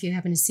don't know if you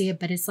happen to see it,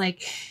 but it's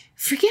like,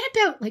 forget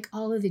about like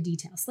all of the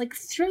details, like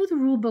throw the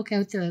rule book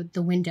out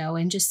the window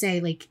and just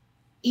say, like,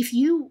 if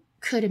you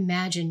could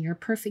imagine your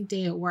perfect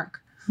day at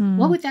work,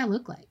 what would that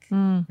look like?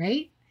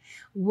 Right?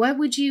 What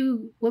would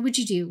you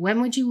do?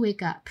 When would you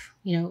wake up?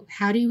 You know,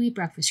 how do you eat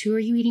breakfast? Who are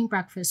you eating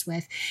breakfast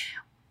with?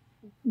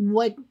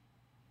 When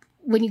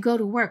you go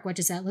to work, what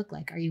does that look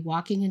like? Are you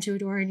walking into a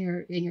door in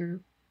your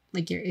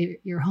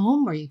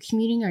home? Are you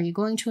commuting? Are you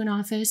going to an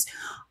office?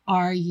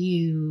 Are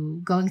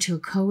you going to a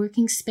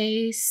co-working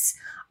space?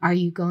 Are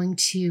you going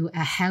to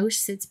a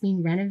house that's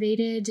being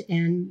renovated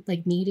and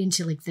like made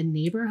into like the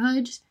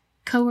neighborhood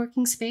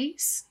co-working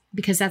space?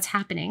 Because that's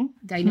happening.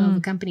 I know of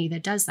a company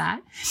that does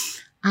that.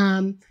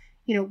 You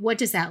know, what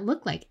does that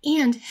look like?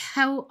 And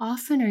how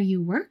often are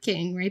you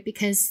working, right?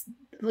 Because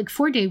like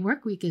 4-day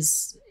work week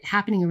is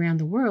happening around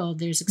the world.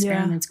 There's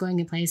experiments going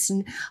in place.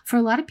 And for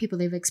a lot of people,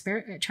 they've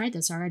tried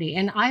this already.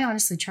 And I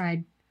honestly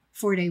tried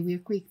 4-day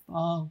work week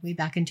way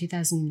back in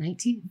 2009.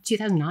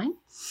 It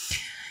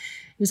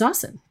was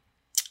awesome.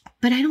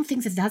 But I don't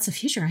think that that's the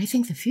future. I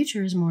think the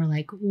future is more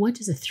like, what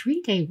does a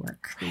 3-day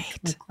work week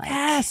look like?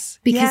 Yes.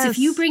 Because if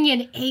you bring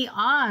in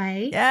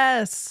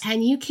AI,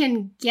 and you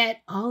can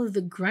get all of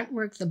the grunt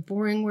work, the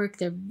boring work,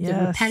 the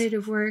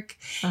repetitive work,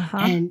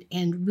 and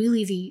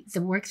really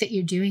the work that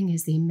you're doing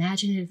is the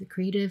imaginative, the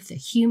creative, the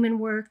human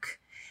work.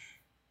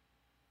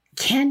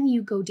 Can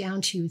you go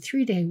down to a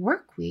 3-day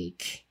work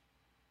week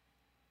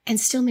and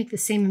still make the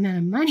same amount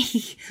of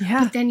money?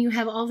 But then you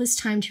have all this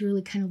time to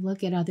really kind of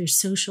look at other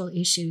social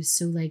issues.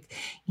 So like,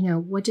 you know,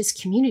 what does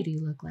community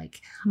look like?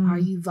 Are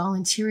you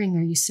volunteering?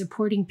 Are you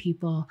supporting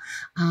people?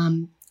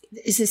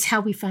 Is this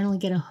how we finally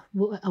get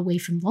away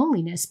from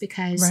loneliness?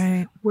 Because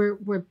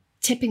we're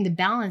tipping the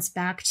balance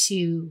back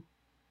to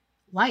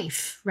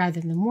life rather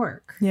than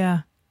work.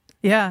 It's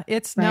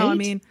right? No, I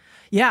mean,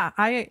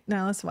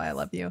 that's why I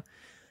love you.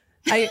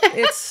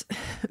 It's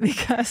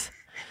because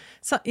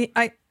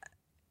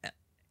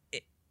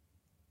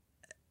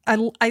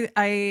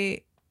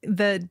the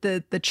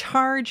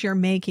charge you're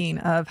making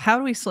of how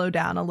do we slow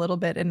down a little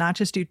bit and not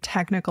just do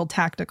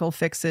tactical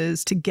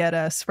fixes to get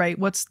us right.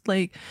 What's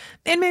like,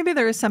 and maybe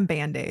there is some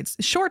band-aids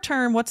short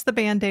term. What's the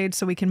band-aid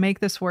so we can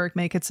make this work,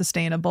 make it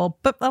sustainable?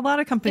 But a lot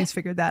of companies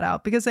figured that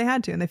out because they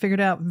had to, and they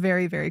figured it out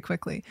very, very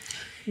quickly.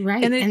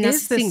 Right. And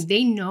that's the thing.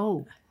 They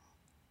know.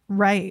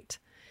 Right.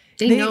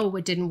 They know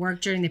what didn't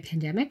work during the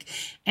pandemic.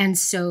 And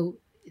so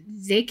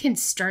they can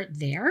start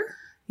there.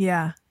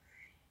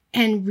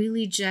 And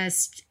really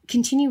just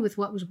continue with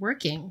what was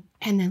working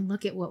and then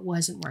look at what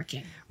wasn't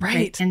working.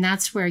 Right. And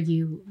that's where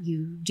you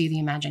do the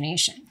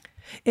imagination.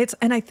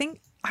 And I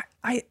think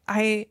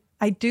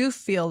I do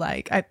feel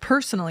like I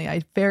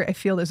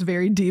feel this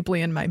very deeply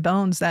in my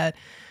bones that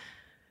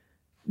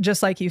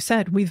just like you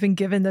said, we've been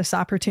given this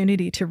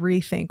opportunity to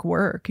rethink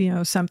work. You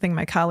know, something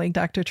my colleague,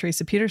 Dr.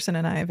 Teresa Peterson,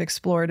 and I have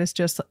explored is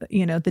just,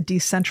 you know, the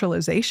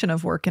decentralization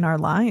of work in our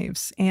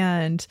lives.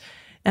 And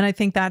I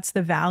think that's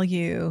the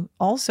value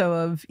also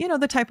of, you know,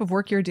 the type of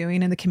work you're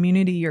doing and the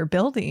community you're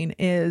building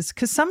is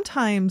because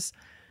sometimes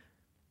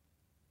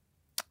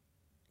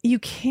you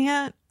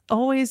can't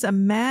always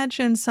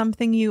imagine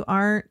something you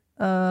aren't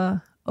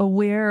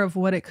aware of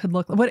what it could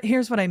look like.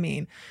 Here's what I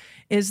mean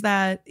is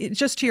that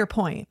just to your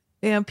point,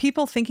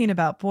 people thinking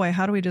about, boy,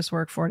 how do we just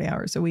work 40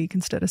 hours a week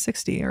instead of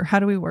 60? Or how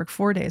do we work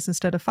 4 days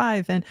instead of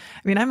 5? And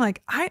I mean, I'm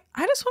like, I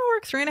just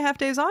want to work 3.5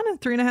 days on and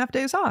 3.5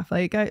 days off.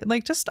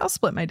 I'll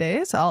split my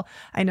days.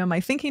 I know my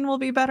thinking will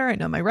be better. I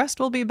know my rest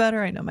will be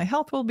better. I know my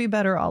health will be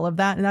better, all of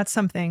that. And that's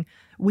something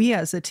we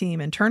as a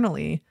team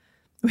internally,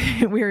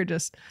 we were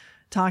just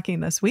talking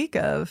this week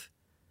of,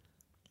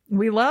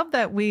 we love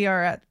that we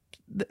are at,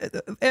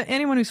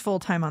 anyone who's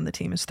full-time on the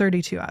team is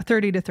 30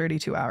 to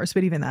 32 hours.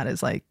 But even that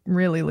is like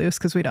really loose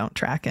because we don't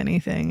track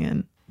anything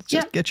and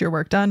just get your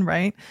work done.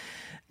 Right.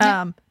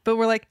 But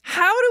we're like,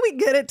 how do we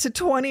get it to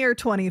 20 or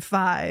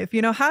 25?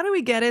 How do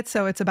we get it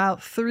so it's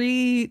about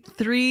three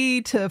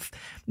to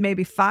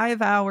maybe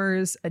 5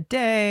 hours a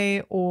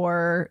day,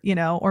 or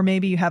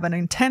maybe you have an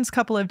intense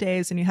couple of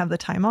days and you have the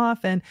time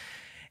off. And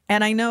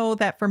I know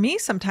that for me,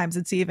 sometimes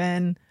it's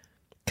even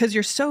because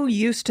you're so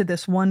used to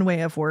this one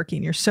way of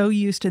working. You're so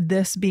used to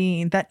this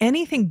being that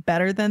anything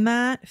better than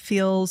that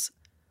feels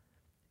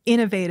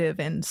innovative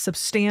and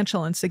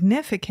substantial and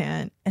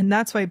significant. And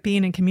that's why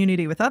being in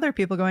community with other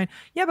people going,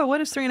 yeah, but what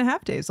does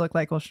 3.5 days look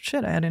like? Well,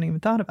 shit, I hadn't even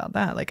thought about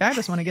that. Like, I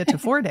just want to get to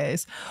 4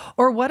 days.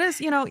 Or what is,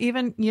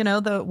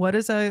 what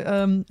does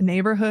a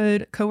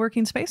neighborhood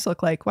co-working space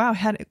look like? Wow,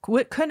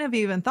 couldn't have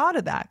even thought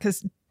of that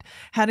because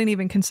hadn't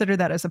even considered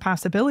that as a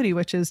possibility,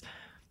 which is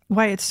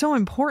why it's so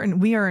important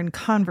we are in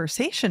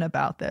conversation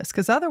about this,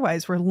 because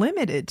otherwise we're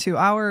limited to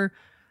our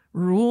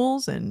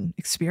rules and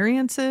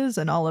experiences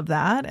and all of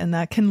that. And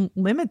that can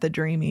limit the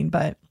dreaming.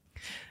 But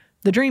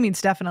the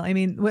dreaming's definitely, I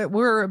mean, what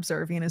we're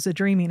observing is the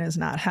dreaming is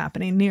not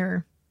happening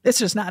it's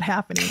just not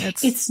happening.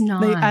 It's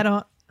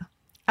not.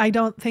 I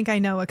don't think I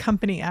know a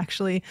company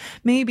actually.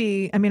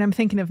 Maybe, I mean, I'm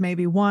thinking of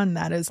maybe one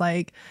that is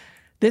like,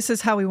 this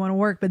is how we want to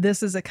work, but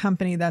this is a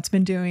company that's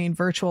been doing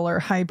virtual or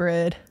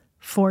hybrid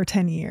for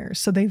 10 years.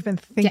 So they've been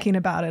thinking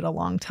about it a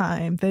long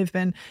time. They've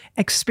been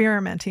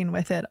experimenting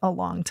with it a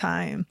long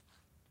time.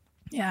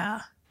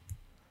 Yeah.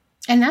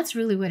 And that's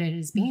really what it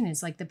has been,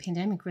 is like the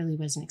pandemic really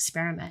was an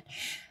experiment.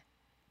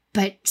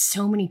 But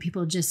so many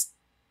people just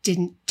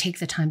didn't take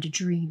the time to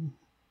dream.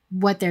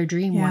 What their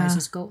dream was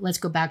is let's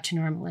go back to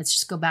normal. Let's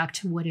just go back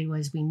to what it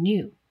was we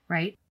knew,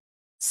 right?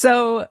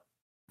 So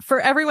for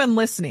everyone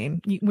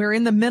listening, we're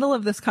in the middle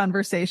of this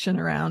conversation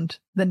around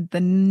the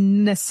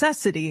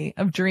necessity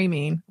of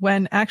dreaming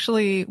when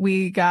actually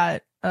we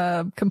got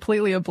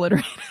completely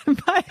obliterated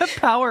by a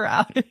power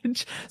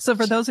outage. So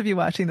for those of you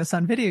watching this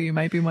on video, you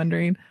might be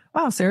wondering,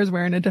 wow, Sarah's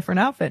wearing a different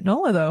outfit.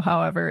 Nola, though,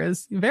 however,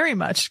 is very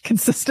much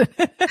consistent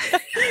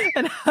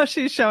in how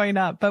she's showing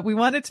up. But we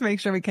wanted to make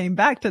sure we came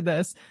back to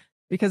this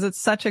because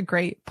it's such a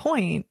great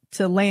point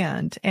to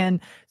land. And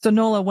so,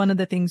 Nola, one of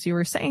the things you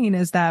were saying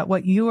is that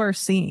what you are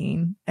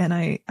seeing, and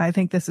I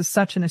think this is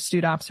such an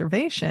astute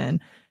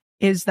observation,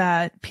 is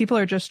that people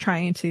are just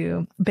trying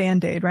to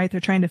Band-Aid, right? They're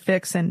trying to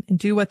fix and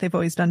do what they've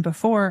always done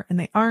before, and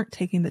they aren't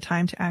taking the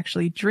time to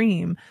actually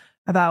dream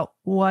about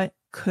what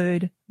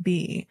could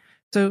be.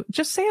 So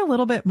just say a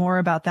little bit more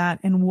about that,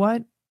 and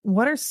what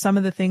are some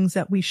of the things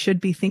that we should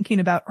be thinking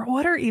about, or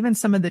what are even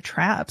some of the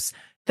traps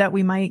that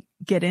we might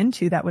get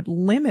into that would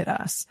limit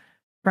us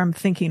from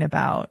thinking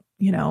about,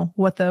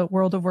 what the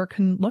world of work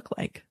can look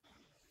like?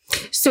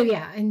 So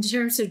yeah, in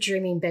terms of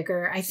dreaming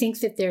bigger, I think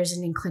that there's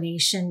an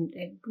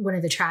inclination. One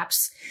of the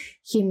traps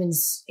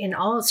humans in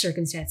all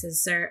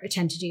circumstances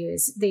tend to do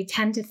is they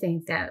tend to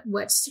think that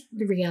what's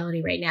the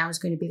reality right now is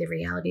going to be the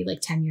reality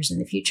like 10 years in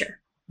the future,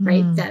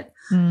 right? That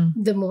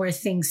the more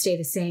things stay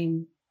the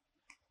same,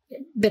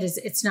 but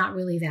it's not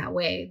really that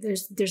way.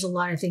 There's a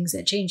lot of things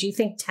that change. You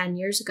think 10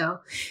 years ago,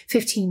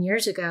 15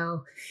 years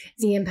ago,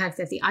 the impact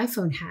that the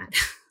iPhone had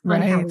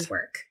on how we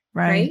work.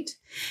 Right.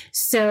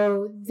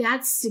 So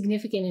that's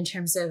significant in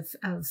terms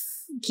of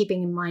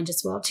keeping in mind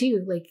as well,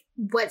 too. Like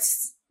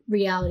what's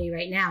reality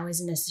right now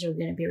isn't necessarily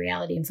going to be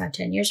reality in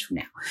 5-10 years from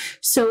now.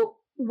 So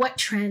what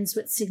trends,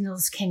 what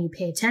signals can you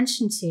pay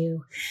attention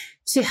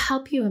to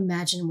help you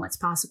imagine what's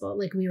possible?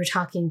 Like we were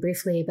talking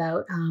briefly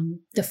about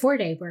the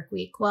 4-day work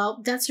week.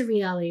 Well, that's a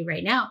reality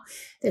right now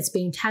that's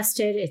being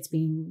tested. It's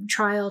being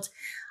trialed.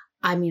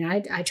 I mean,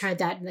 I tried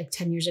that like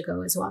 10 years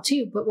ago as well,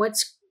 too. But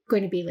what's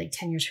going to be like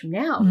 10 years from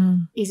now?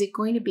 Is it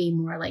going to be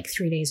more like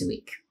 3 days a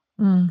week?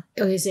 Or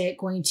is it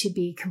going to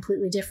be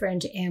completely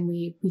different? And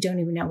we don't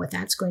even know what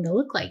that's going to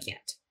look like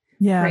yet.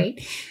 Yeah.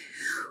 Right.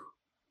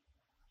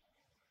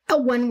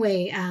 One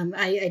way,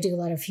 I do a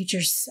lot of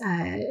futures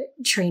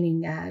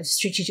training,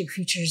 strategic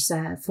futures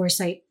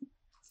foresight.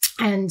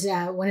 And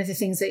one of the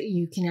things that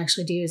you can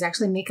actually do is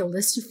actually make a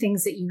list of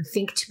things that you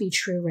think to be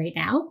true right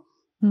now,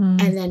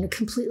 and then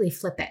completely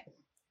flip it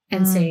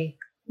and say,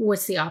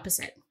 what's the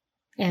opposite?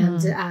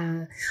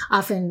 And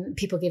often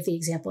people give the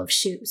example of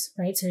shoes,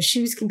 right? So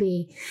shoes can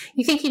be,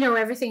 you think you know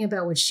everything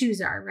about what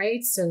shoes are,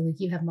 right? So like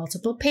you have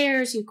multiple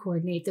pairs, you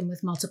coordinate them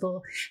with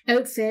multiple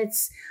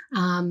outfits.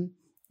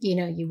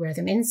 You wear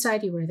them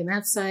inside, you wear them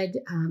outside.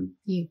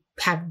 You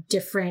have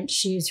different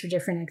shoes for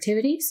different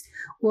activities.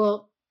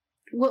 Well,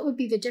 what would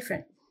be the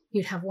difference?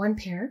 You'd have one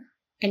pair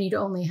and you'd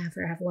only have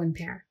one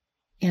pair.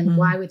 And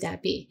why would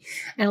that be?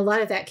 And a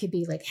lot of that could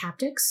be like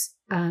haptics.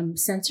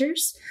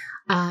 sensors.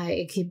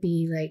 It could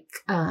be like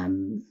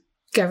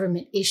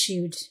government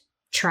issued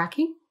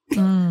tracking,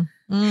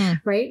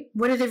 right?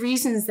 What are the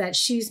reasons that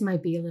shoes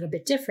might be a little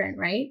bit different,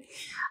 right?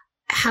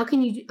 How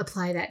can you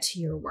apply that to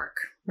your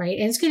work, right?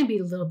 And it's going to be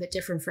a little bit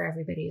different for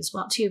everybody as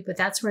well, too. But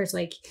that's where it's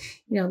like,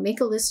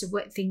 make a list of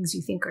what things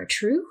you think are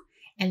true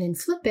and then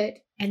flip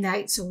it. And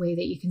that's a way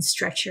that you can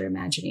stretch your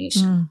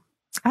imagination.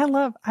 I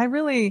love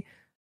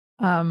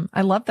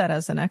that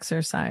as an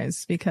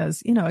exercise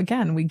because,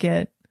 again, we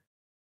get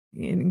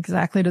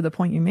exactly to the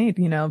point you made,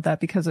 that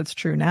because it's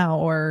true now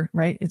or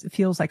right, it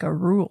feels like a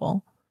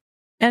rule.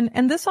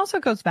 And this also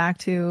goes back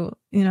to,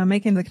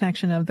 making the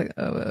connection of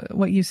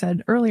what you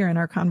said earlier in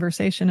our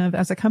conversation of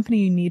as a company,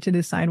 you need to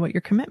decide what your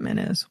commitment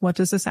is. What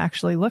does this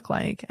actually look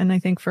like? And I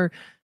think for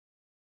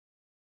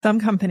some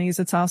companies,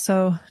 it's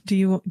also,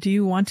 do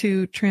you want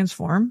to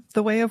transform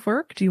the way of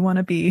work? Do you want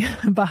to be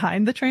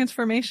behind the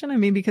transformation? I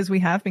mean, because we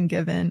have been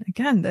given,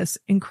 again, this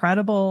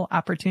incredible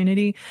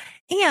opportunity.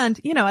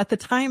 And, at the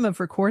time of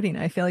recording,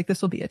 I feel like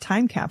this will be a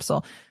time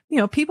capsule.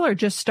 People are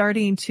just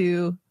starting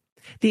to,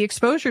 the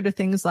exposure to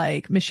things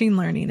like machine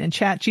learning and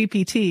chat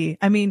GPT.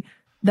 I mean,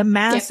 the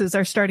masses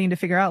are starting to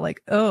figure out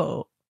like,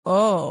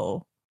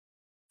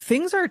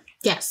 things are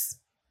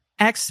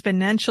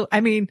exponential.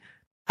 I mean,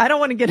 I don't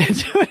want to get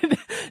into it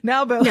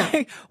now, but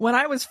like when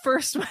I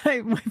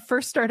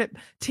first started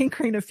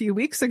tinkering a few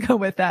weeks ago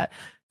with that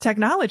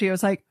technology, I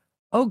was like,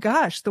 oh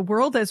gosh, the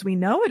world as we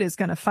know it is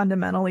going to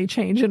fundamentally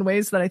change in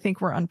ways that I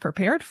think we're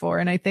unprepared for.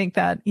 And I think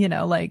that,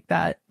 like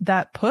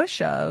that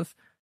push of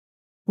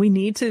we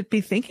need to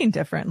be thinking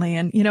differently.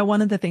 And,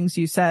 one of the things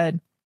you said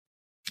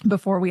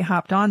before we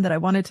hopped on that I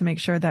wanted to make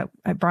sure that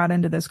I brought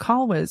into this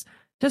call was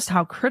just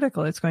how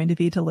critical it's going to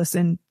be to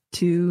listen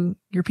to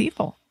your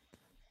people.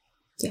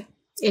 Yeah.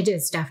 It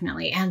is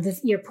definitely. And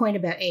your point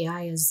about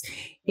AI is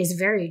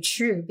very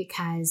true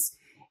because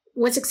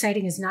what's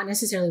exciting is not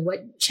necessarily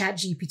what Chat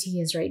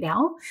GPT is right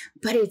now,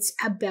 but it's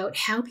about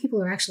how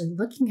people are actually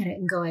looking at it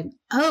and going,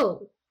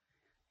 oh,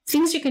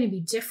 things are going to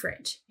be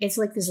different. It's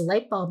like this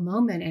light bulb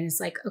moment. And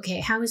it's like, okay,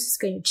 how is this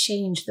going to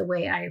change the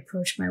way I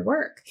approach my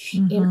work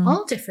in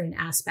all different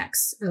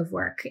aspects of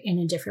work and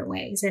in different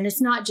ways? And it's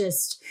not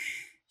just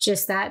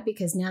that,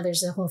 because now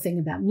there's a whole thing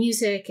about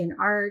music and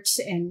art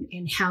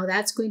and how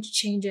that's going to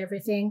change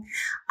everything.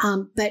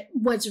 But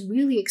what's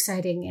really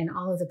exciting in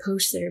all of the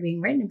posts that are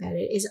being written about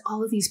it is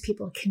all of these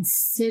people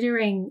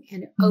considering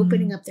and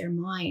opening up their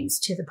minds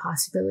to the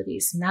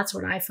possibilities. And that's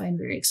what I find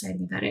very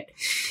exciting about it.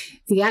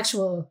 The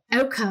actual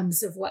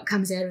outcomes of what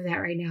comes out of that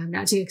right now, I'm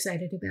not too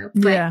excited about.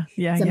 But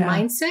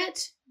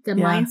the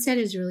mindset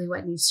is really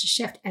what needs to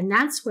shift. And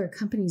that's where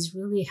companies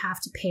really have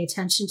to pay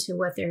attention to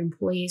what their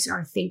employees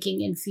are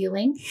thinking and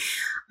feeling,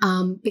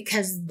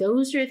 because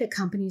those are the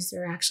companies that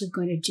are actually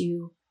going to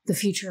do the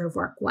future of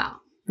work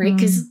well, right?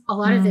 Because a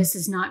lot of this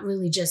is not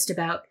really just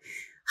about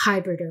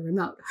hybrid or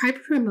remote.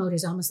 Hybrid remote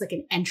is almost like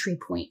an entry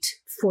point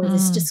for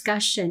this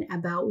discussion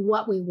about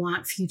what we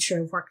want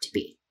future of work to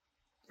be,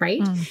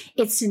 right?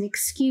 It's an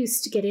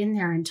excuse to get in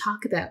there and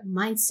talk about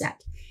mindset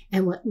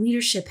and what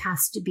leadership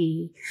has to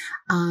be,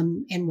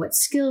 and what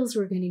skills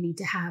we're going to need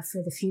to have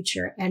for the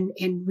future, and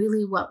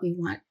really what we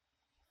want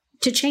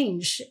to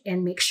change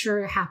and make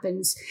sure it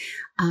happens,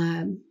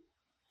 5-10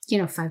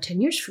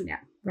 years from now,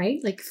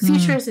 right? Like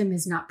futurism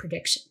is not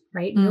prediction,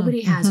 right?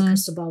 Nobody has a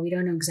crystal ball. We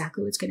don't know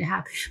exactly what's going to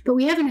happen, but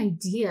we have an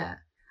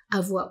idea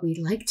of what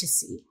we'd like to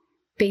see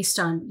based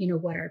on,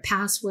 what our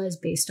past was,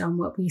 based on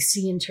what we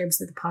see in terms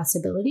of the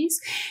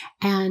possibilities.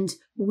 And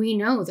we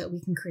know that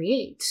we can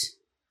create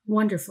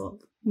wonderful,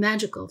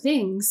 magical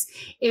things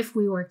if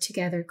we work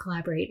together,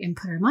 collaborate, and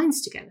put our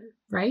minds together,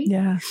 right?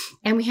 Yeah.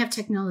 And we have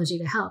technology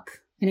to help.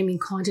 And I mean,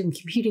 quantum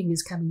computing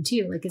is coming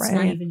too. Like it's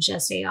not even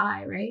just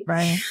AI, right?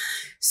 Right.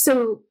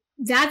 So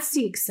that's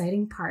the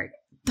exciting part.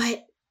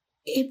 But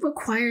it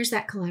requires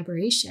that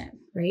collaboration,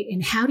 right?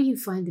 And how do you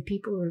find the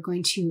people who are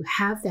going to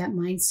have that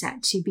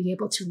mindset to be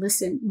able to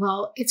listen?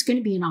 Well, it's going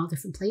to be in all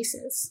different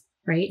places,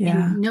 right?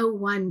 Yeah. And no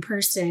one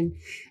person,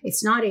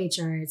 it's not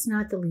HR, it's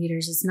not the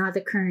leaders, it's not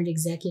the current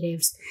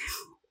executives.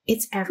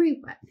 It's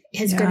everyone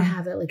is going to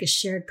have a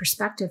shared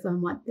perspective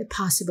on what the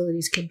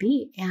possibilities could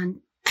be.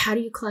 And how do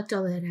you collect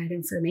all that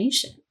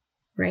information,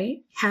 right?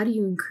 How do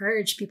you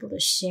encourage people to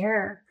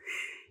share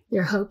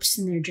their hopes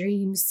and their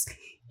dreams?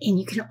 And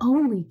you can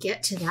only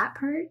get to that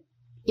part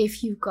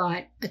if you've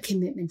got a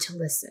commitment to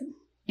listen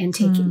and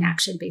taking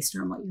action based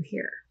on what you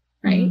hear,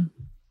 right?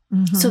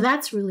 So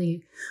that's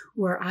really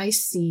where I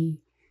see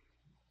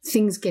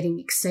things getting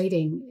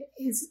exciting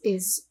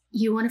is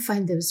you want to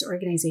find those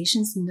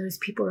organizations and those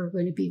people are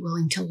going to be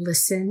willing to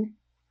listen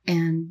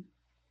and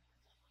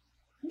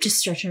just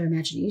stretch our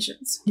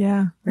imaginations.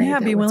 Yeah. Right? Yeah.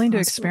 Be willing to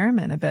possible.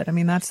 Experiment a bit. I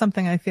mean, that's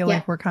something I feel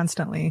like we're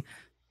constantly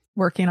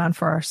working on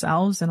for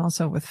ourselves and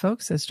also with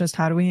folks is just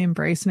how do we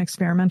embrace an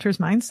experimenter's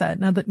mindset?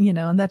 Now that,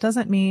 and that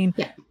doesn't mean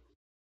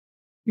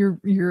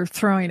you're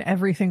throwing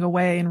everything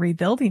away and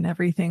rebuilding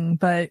everything,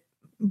 but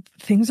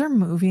things are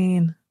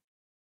moving.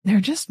 They're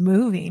just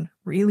moving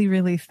really,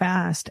 really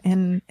fast.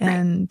 And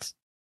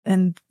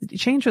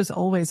change was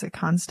always a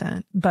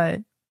constant,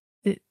 but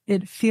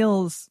it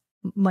feels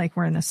like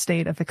we're in a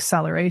state of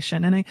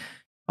acceleration. And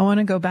I want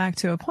to go back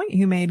to a point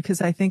you made,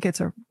 because I think it's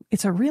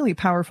a really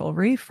powerful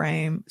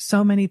reframe.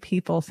 So many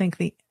people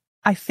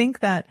I think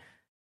that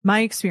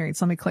my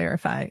experience, let me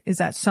clarify, is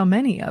that so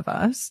many of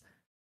us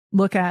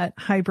look at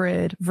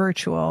hybrid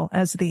virtual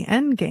as the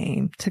end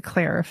game to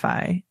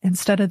clarify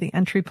instead of the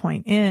entry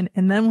point in.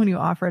 And then when you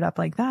offer it up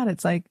like that,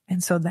 it's like,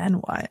 and so then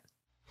what?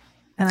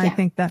 And I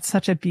think that's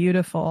such a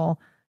beautiful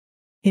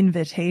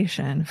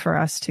invitation for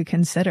us to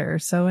consider.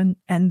 So,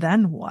 and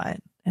then what?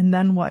 And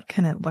then what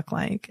can it look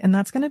like? And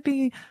that's going to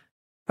be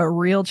a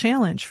real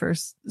challenge for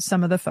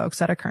some of the folks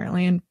that are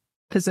currently in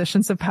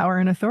positions of power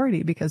and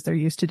authority, because they're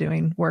used to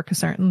doing work a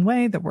certain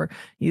way, that we're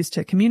used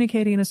to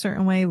communicating a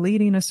certain way,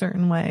 leading a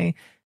certain way.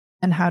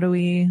 And how do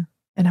we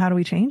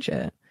change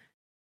it?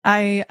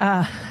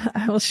 I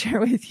will share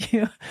with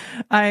you,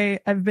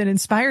 I've been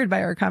inspired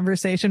by our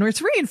conversation, or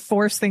it's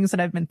reinforced things that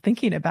I've been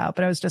thinking about,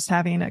 but I was just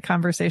having a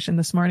conversation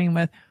this morning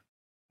with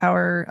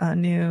our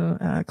new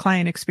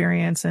client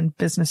experience and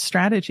business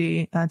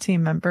strategy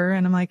team member.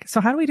 And I'm like,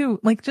 so how do we do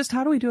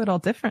it all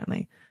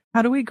differently?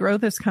 How do we grow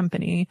this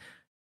company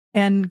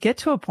and get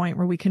to a point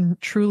where we can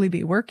truly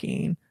be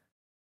working,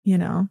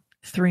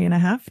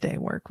 3.5-day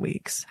work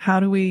weeks? How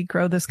do we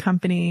grow this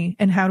company,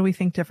 and how do we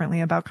think differently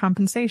about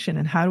compensation?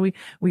 And how do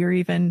we are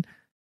even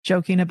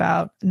joking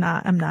about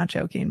I'm not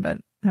joking, but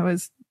I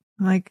was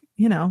like,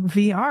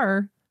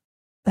 VR,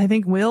 I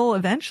think will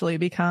eventually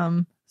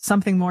become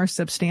something more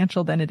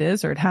substantial than it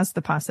is, or it has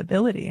the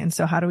possibility. And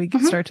so how do we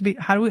start to be,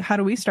 how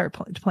do we start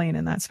playing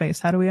in that space?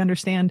 How do we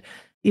understand,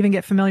 even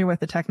get familiar with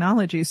the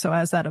technology? So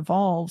as that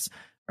evolves,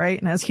 right.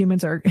 And as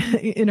humans are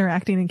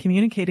interacting and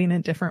communicating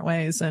in different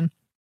ways. And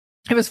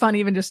it was fun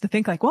even just to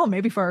think like, well,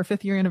 maybe for our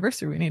 5th year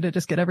anniversary, we need to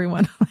just get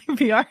everyone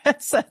VR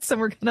headsets and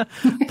we're going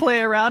to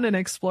play around and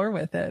explore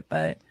with it.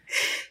 But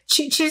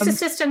choose a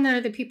system though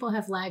that people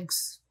have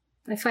legs.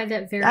 I find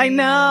that very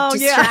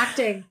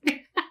distracting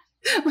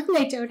when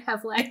they don't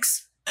have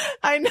legs.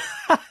 I know.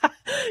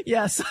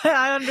 Yes,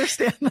 I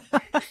understand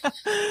that.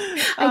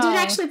 I did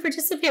actually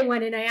participate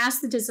one, and I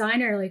asked the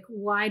designer, like,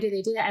 why do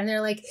they do that? And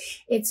they're like,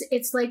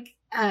 it's like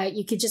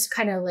you could just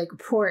kind of like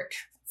port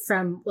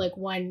from like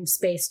one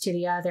space to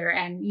the other,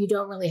 and you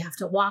don't really have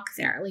to walk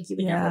there. Like you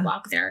would never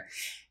walk there.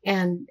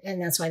 And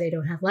that's why they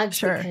don't have legs,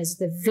 because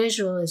the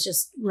visual is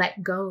just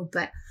let go.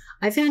 But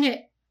I found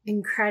it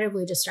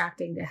incredibly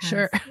distracting to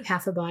have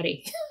half a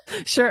body.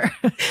 Sure.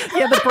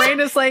 Yeah. The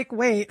brain is like,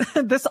 wait,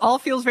 this all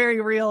feels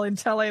very real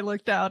until I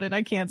look down and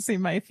I can't see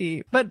my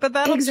feet. But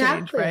that'll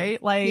change,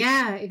 right? Like,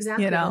 yeah,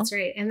 exactly. That's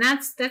right. And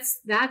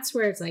that's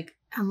where it's like,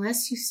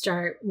 unless you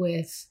start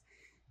with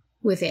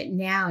it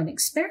now and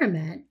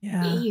experiment,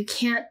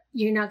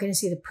 you're not going to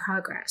see the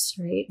progress.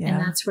 Right. Yeah. And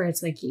that's where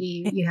it's like,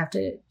 you have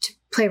to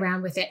play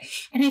around with it.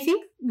 And I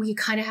think we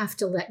kind of have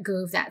to let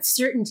go of that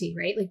certainty,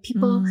 right? Like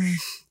people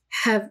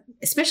have,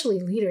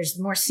 especially leaders,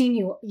 the more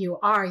senior you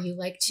are, you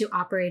like to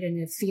operate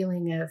in a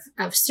feeling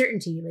of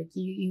certainty. Like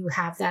you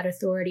have that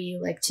authority,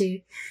 you like to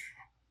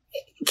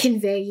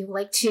convey, you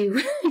like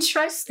to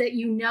trust that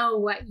you know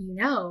what you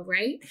know,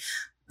 right?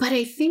 But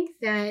I think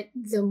that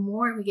the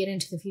more we get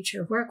into the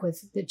future of work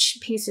with the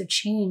pace of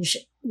change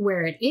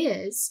where it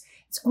is,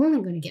 it's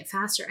only going to get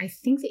faster. I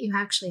think that you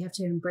actually have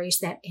to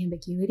embrace that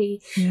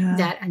ambiguity,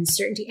 that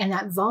uncertainty, and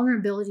that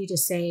vulnerability to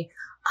say,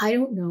 I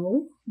don't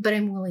know, but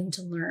I'm willing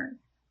to learn.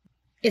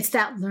 It's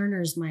that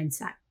learner's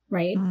mindset,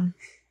 right? And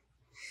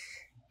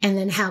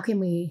then how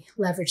can we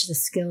leverage the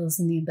skills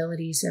and the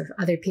abilities of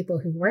other people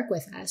who work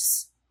with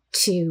us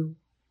to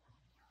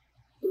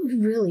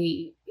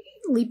really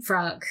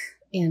leapfrog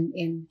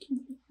and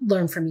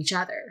learn from each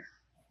other,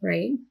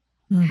 right?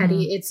 How do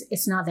you,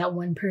 it's not that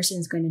one person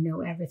is going to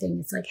know everything.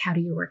 It's like, how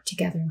do you work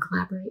together and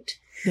collaborate?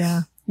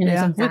 Yeah. And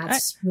I think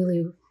that's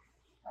really...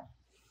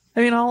 I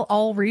mean,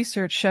 all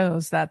research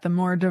shows that the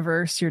more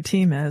diverse your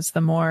team is,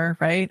 the more,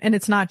 right? And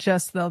it's not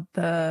just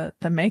the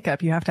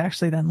makeup. You have to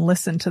actually then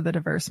listen to the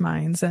diverse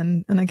minds.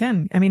 And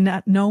again, I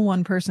mean, no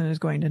one person is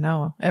going to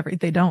know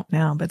they don't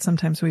now, but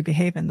sometimes we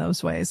behave in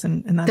those ways.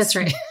 And that's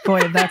right.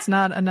 Boy, that's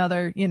not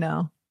another,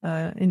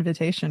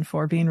 invitation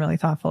for being really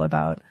thoughtful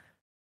about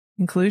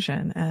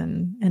inclusion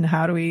and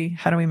how do we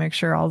make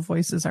sure all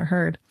voices are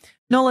heard.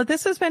 Nola,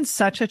 this has been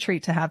such a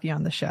treat to have you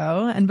on the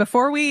show. And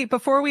before we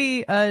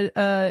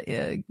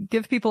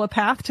give people a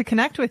path to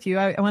connect with you,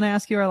 I want to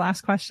ask you our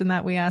last question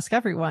that we ask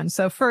everyone.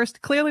 So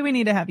first, clearly we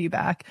need to have you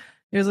back.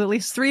 There's at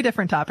least 3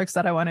 different topics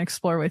that I want to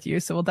explore with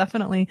you. So we'll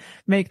definitely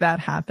make that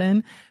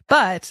happen.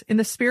 But in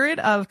the spirit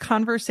of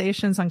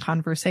conversations on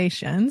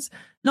conversations,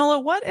 Nola,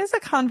 what is a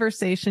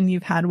conversation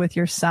you've had with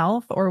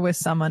yourself or with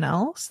someone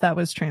else that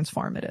was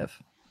transformative?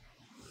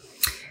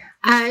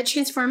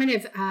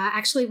 Transformative.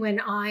 Actually,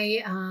 when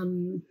I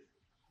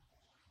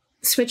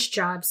switched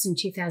jobs in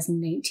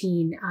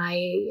 2019,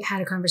 I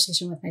had a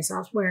conversation with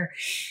myself where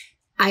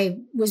I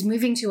was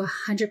moving to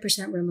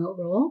 100% remote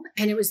role,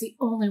 and it was the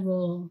only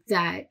role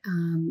that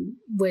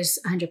was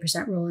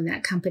 100% role in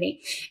that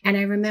company. And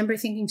I remember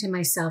thinking to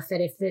myself that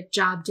if the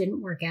job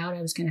didn't work out,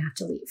 I was going to have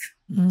to leave,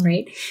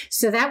 right?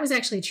 So that was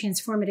actually a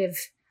transformative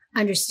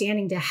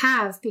understanding to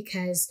have,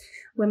 because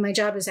when my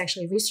job was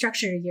actually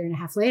restructured a year and a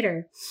half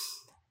later,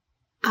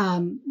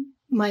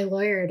 my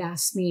lawyer had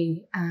asked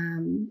me,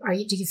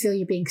 do you feel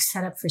you're being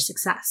set up for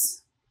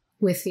success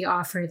with the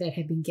offer that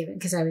had been given?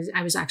 Because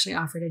I was actually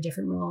offered a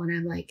different role. And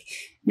I'm like,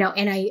 no.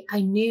 And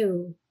I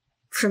knew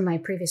from my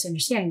previous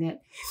understanding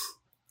that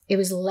it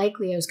was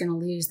likely I was going to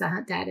lose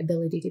that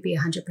ability to be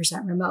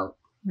 100% remote.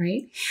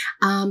 Right.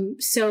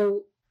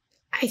 So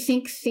I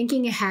think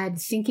thinking ahead,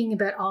 thinking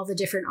about all the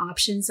different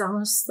options,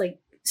 almost like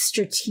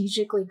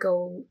strategically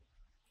go,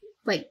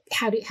 like,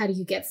 how do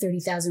you get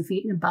 30,000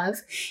 feet and above,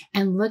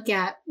 and look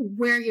at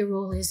where your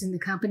role is in the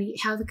company,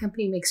 how the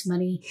company makes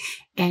money,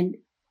 and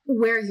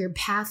where your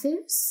path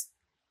is,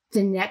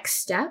 the next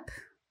step,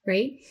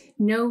 right?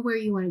 Know where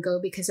you want to go,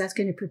 because that's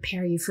going to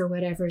prepare you for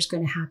whatever is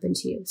going to happen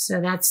to you.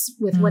 So that's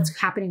with what's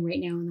happening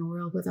right now in the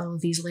world with all of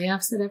these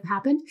layoffs that have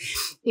happened.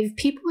 If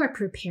people are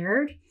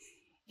prepared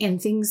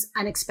and things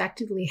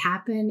unexpectedly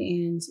happen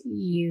and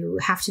you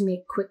have to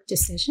make quick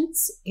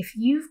decisions, if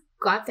you've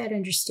got that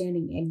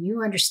understanding and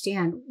you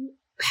understand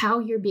how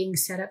you're being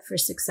set up for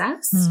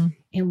success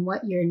and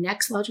what your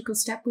next logical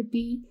step would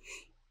be,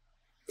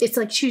 it's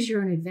like choose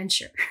your own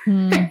adventure.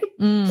 You're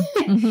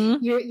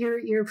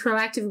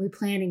proactively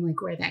planning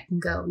like where that can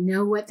go.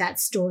 Know what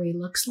that story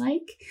looks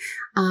like.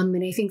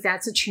 And I think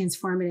that's a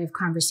transformative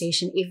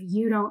conversation. If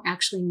you don't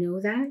actually know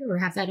that or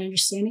have that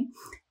understanding,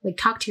 like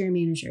talk to your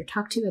manager,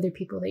 talk to other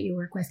people that you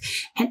work with,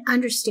 and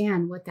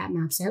understand what that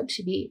maps out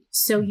to be,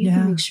 so you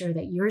can make sure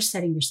that you're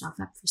setting yourself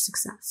up for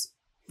success.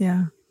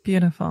 Yeah.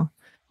 Beautiful.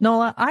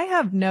 Nola, I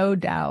have no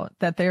doubt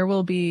that there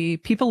will be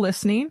people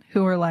listening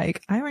who are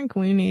like, I think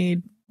we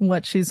need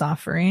what she's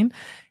offering.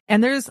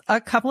 And there's a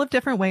couple of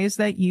different ways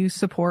that you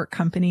support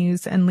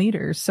companies and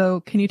leaders. So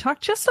can you talk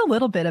just a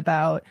little bit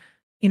about,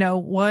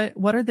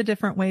 what are the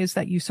different ways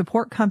that you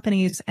support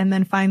companies? And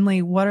then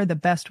finally, what are the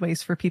best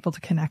ways for people to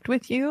connect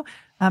with you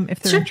if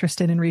they're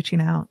interested in reaching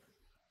out?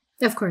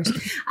 Of course.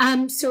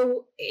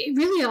 So it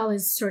really all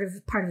is sort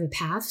of part of the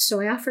path.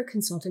 So I offer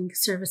consulting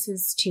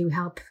services to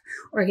help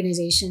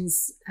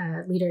organizations,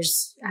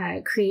 leaders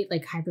create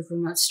like hybrid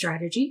remote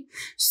strategy.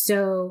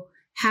 So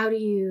how do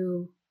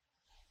you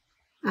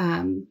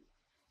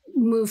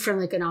move from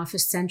like an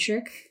office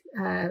centric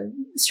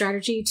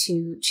strategy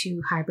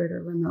to hybrid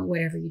or remote,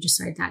 whatever you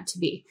decide that to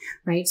be,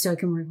 right? So I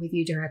can work with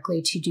you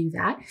directly to do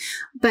that.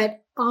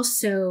 But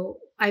also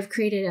I've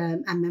created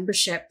a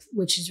membership,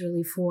 which is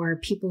really for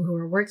people who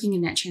are working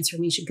in that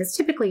transformation, because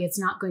typically it's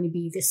not going to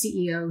be the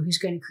CEO who's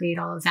going to create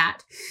all of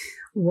that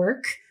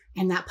work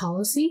and that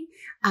policy.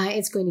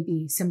 It's going to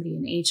be somebody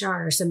in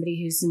HR or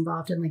somebody who's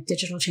involved in like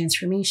digital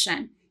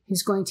transformation,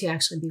 who's going to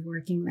actually be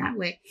working that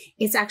way.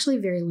 It's actually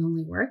very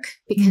lonely work,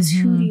 because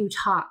who do you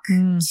talk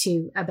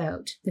to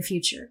about the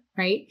future,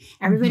 right?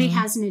 Everybody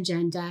has an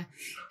agenda.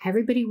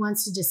 Everybody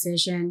wants a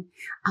decision.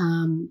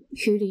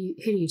 Who do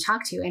you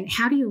talk to? And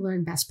how do you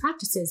learn best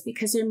practices?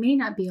 Because there may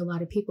not be a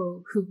lot of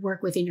people who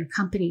work within your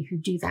company who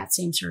do that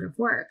same sort of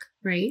work,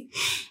 right?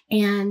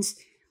 And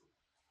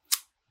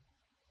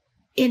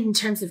in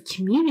terms of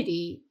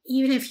community,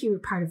 even if you're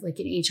part of like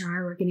an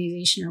HR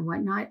organization or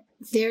whatnot,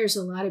 there's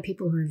a lot of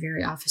people who are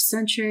very office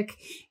centric.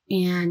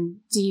 And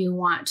do you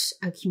want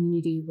a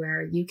community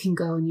where you can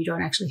go and you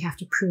don't actually have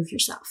to prove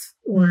yourself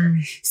or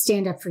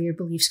stand up for your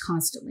beliefs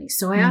constantly?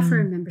 So I offer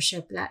a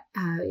membership that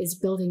is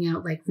building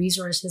out like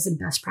resources and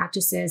best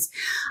practices,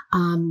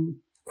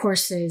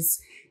 courses,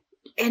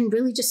 and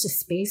really just a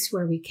space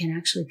where we can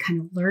actually kind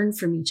of learn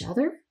from each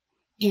other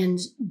and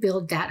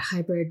build that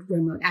hybrid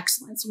remote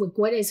excellence.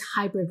 What is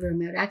hybrid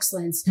remote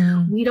excellence?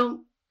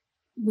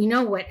 We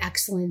know what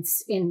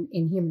excellence in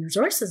human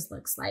resources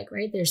looks like,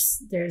 right?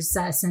 There's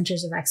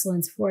centers of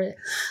excellence for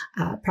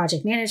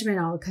project management,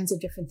 all kinds of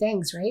different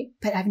things, right?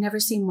 But I've never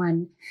seen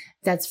one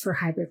that's for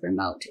hybrid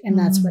remote. And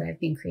that's what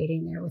I've been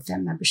creating there with that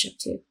membership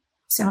too.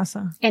 So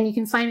awesome. And you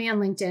can find me on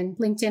LinkedIn.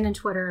 LinkedIn and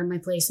Twitter are my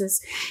places.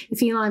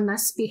 If Elon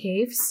Musk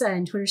behaves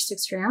and Twitter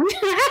sticks around,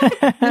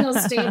 it'll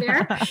stay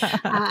there.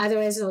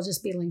 Otherwise, it'll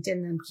just be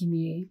LinkedIn and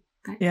community.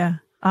 But. Yeah.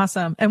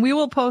 Awesome. And we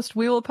will post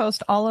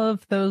all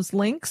of those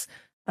links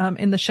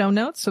in the show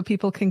notes so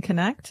people can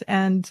connect.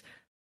 And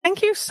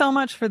thank you so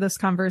much for this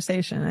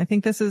conversation. I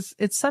think it's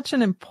such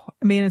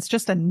it's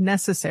just a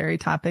necessary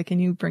topic,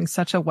 and you bring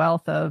such a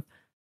wealth of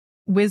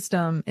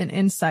wisdom and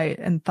insight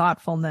and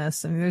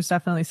thoughtfulness. I mean, there's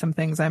definitely some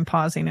things I'm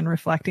pausing and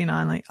reflecting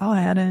on, like, oh,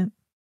 I hadn't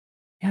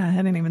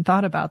even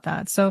thought about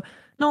that. So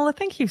Nola,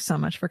 thank you so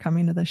much for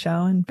coming to the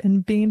show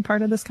and being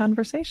part of this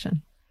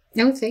conversation.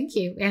 No, thank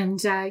you.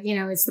 And,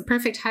 it's the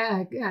perfect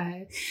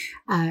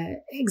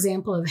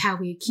example of how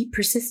we keep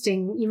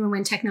persisting even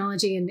when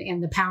technology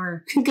and the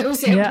power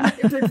goes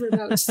out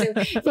remote. So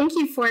thank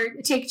you for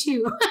take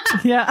two.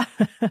 Yeah.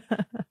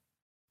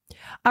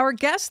 Our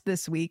guest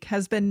this week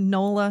has been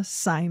Nola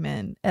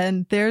Simon,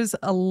 and there's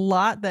a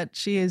lot that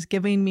she is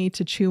giving me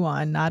to chew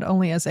on, not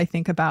only as I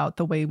think about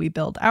the way we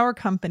build our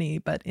company,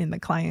 but in the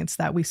clients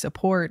that we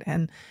support,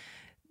 and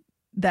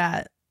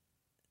that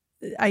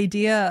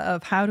idea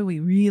of how do we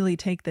really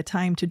take the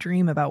time to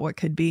dream about what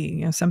could be.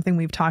 You know, something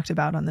we've talked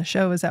about on the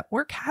show is that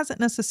work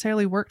hasn't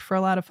necessarily worked for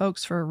a lot of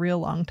folks for a real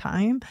long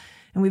time,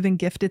 and we've been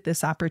gifted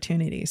this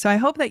opportunity. So I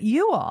hope that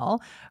you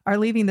all are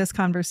leaving this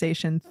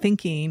conversation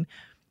thinking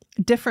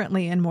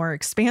differently and more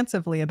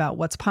expansively about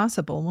what's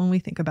possible when we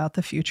think about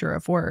the future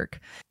of work.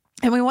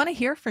 And we want to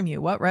hear from you.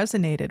 What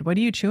resonated? What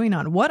are you chewing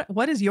on?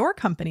 What is your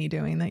company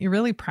doing that you're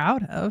really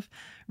proud of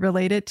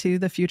related to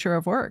the future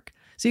of work?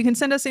 So you can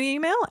send us an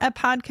email at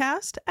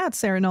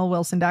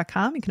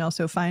podcast@sarahnollwilson.com. You can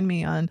also find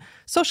me on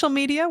social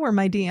media where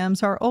my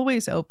DMs are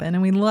always open,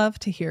 and we love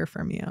to hear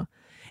from you.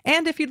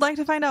 And if you'd like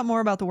to find out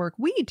more about the work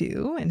we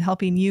do in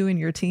helping you and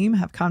your team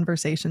have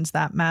conversations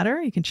that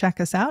matter, you can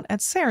check us out at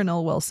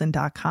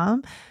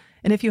sarahnollwilson.com.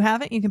 And if you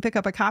haven't, you can pick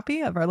up a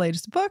copy of our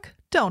latest book,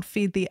 Don't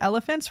Feed the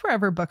Elephants,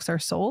 wherever books are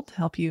sold, to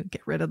help you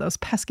get rid of those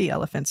pesky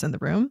elephants in the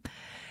room.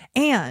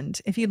 And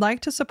if you'd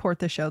like to support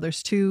the show,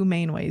 there's two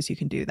main ways you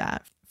can do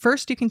that.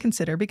 First, you can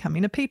consider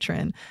becoming a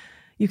patron.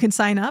 You can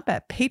sign up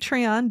at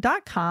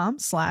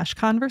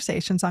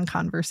patreon.com/conversations on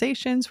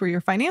conversations, where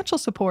your financial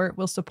support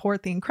will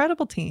support the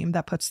incredible team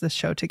that puts this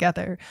show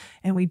together.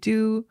 And we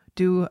do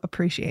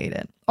appreciate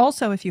it.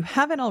 Also, if you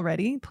haven't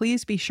already,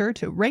 please be sure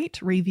to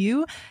rate,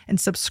 review, and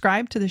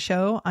subscribe to the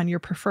show on your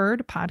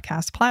preferred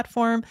podcast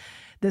platform.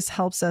 This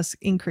helps us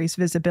increase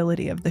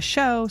visibility of the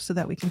show so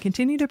that we can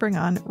continue to bring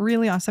on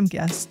really awesome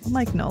guests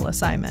like Nola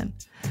Simon.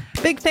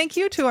 Big thank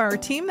you to our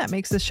team that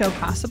makes this show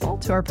possible,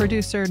 to our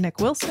producer, Nick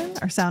Wilson,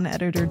 our sound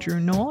editor, Drew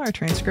Knoll, our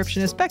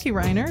transcriptionist, Becky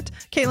Reinert,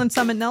 Caitlin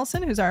Summit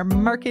Nelson, who's our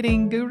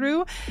marketing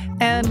guru,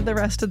 and the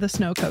rest of the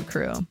Snowcoat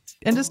crew.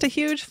 And just a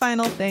huge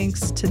final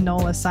thanks to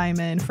Nola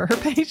Simon for her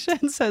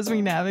patience as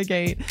we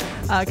navigate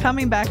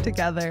coming back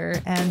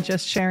together and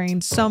just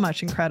sharing so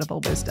much incredible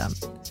wisdom.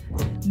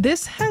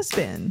 This has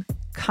been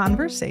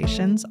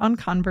Conversations on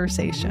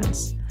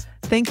Conversations.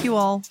 Thank you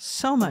all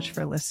so much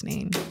for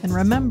listening. And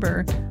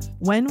remember,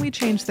 when we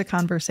change the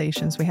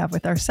conversations we have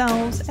with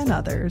ourselves and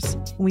others,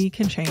 we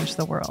can change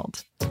the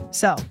world.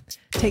 So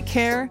take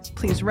care,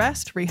 please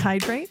rest,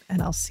 rehydrate,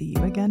 and I'll see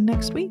you again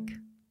next week.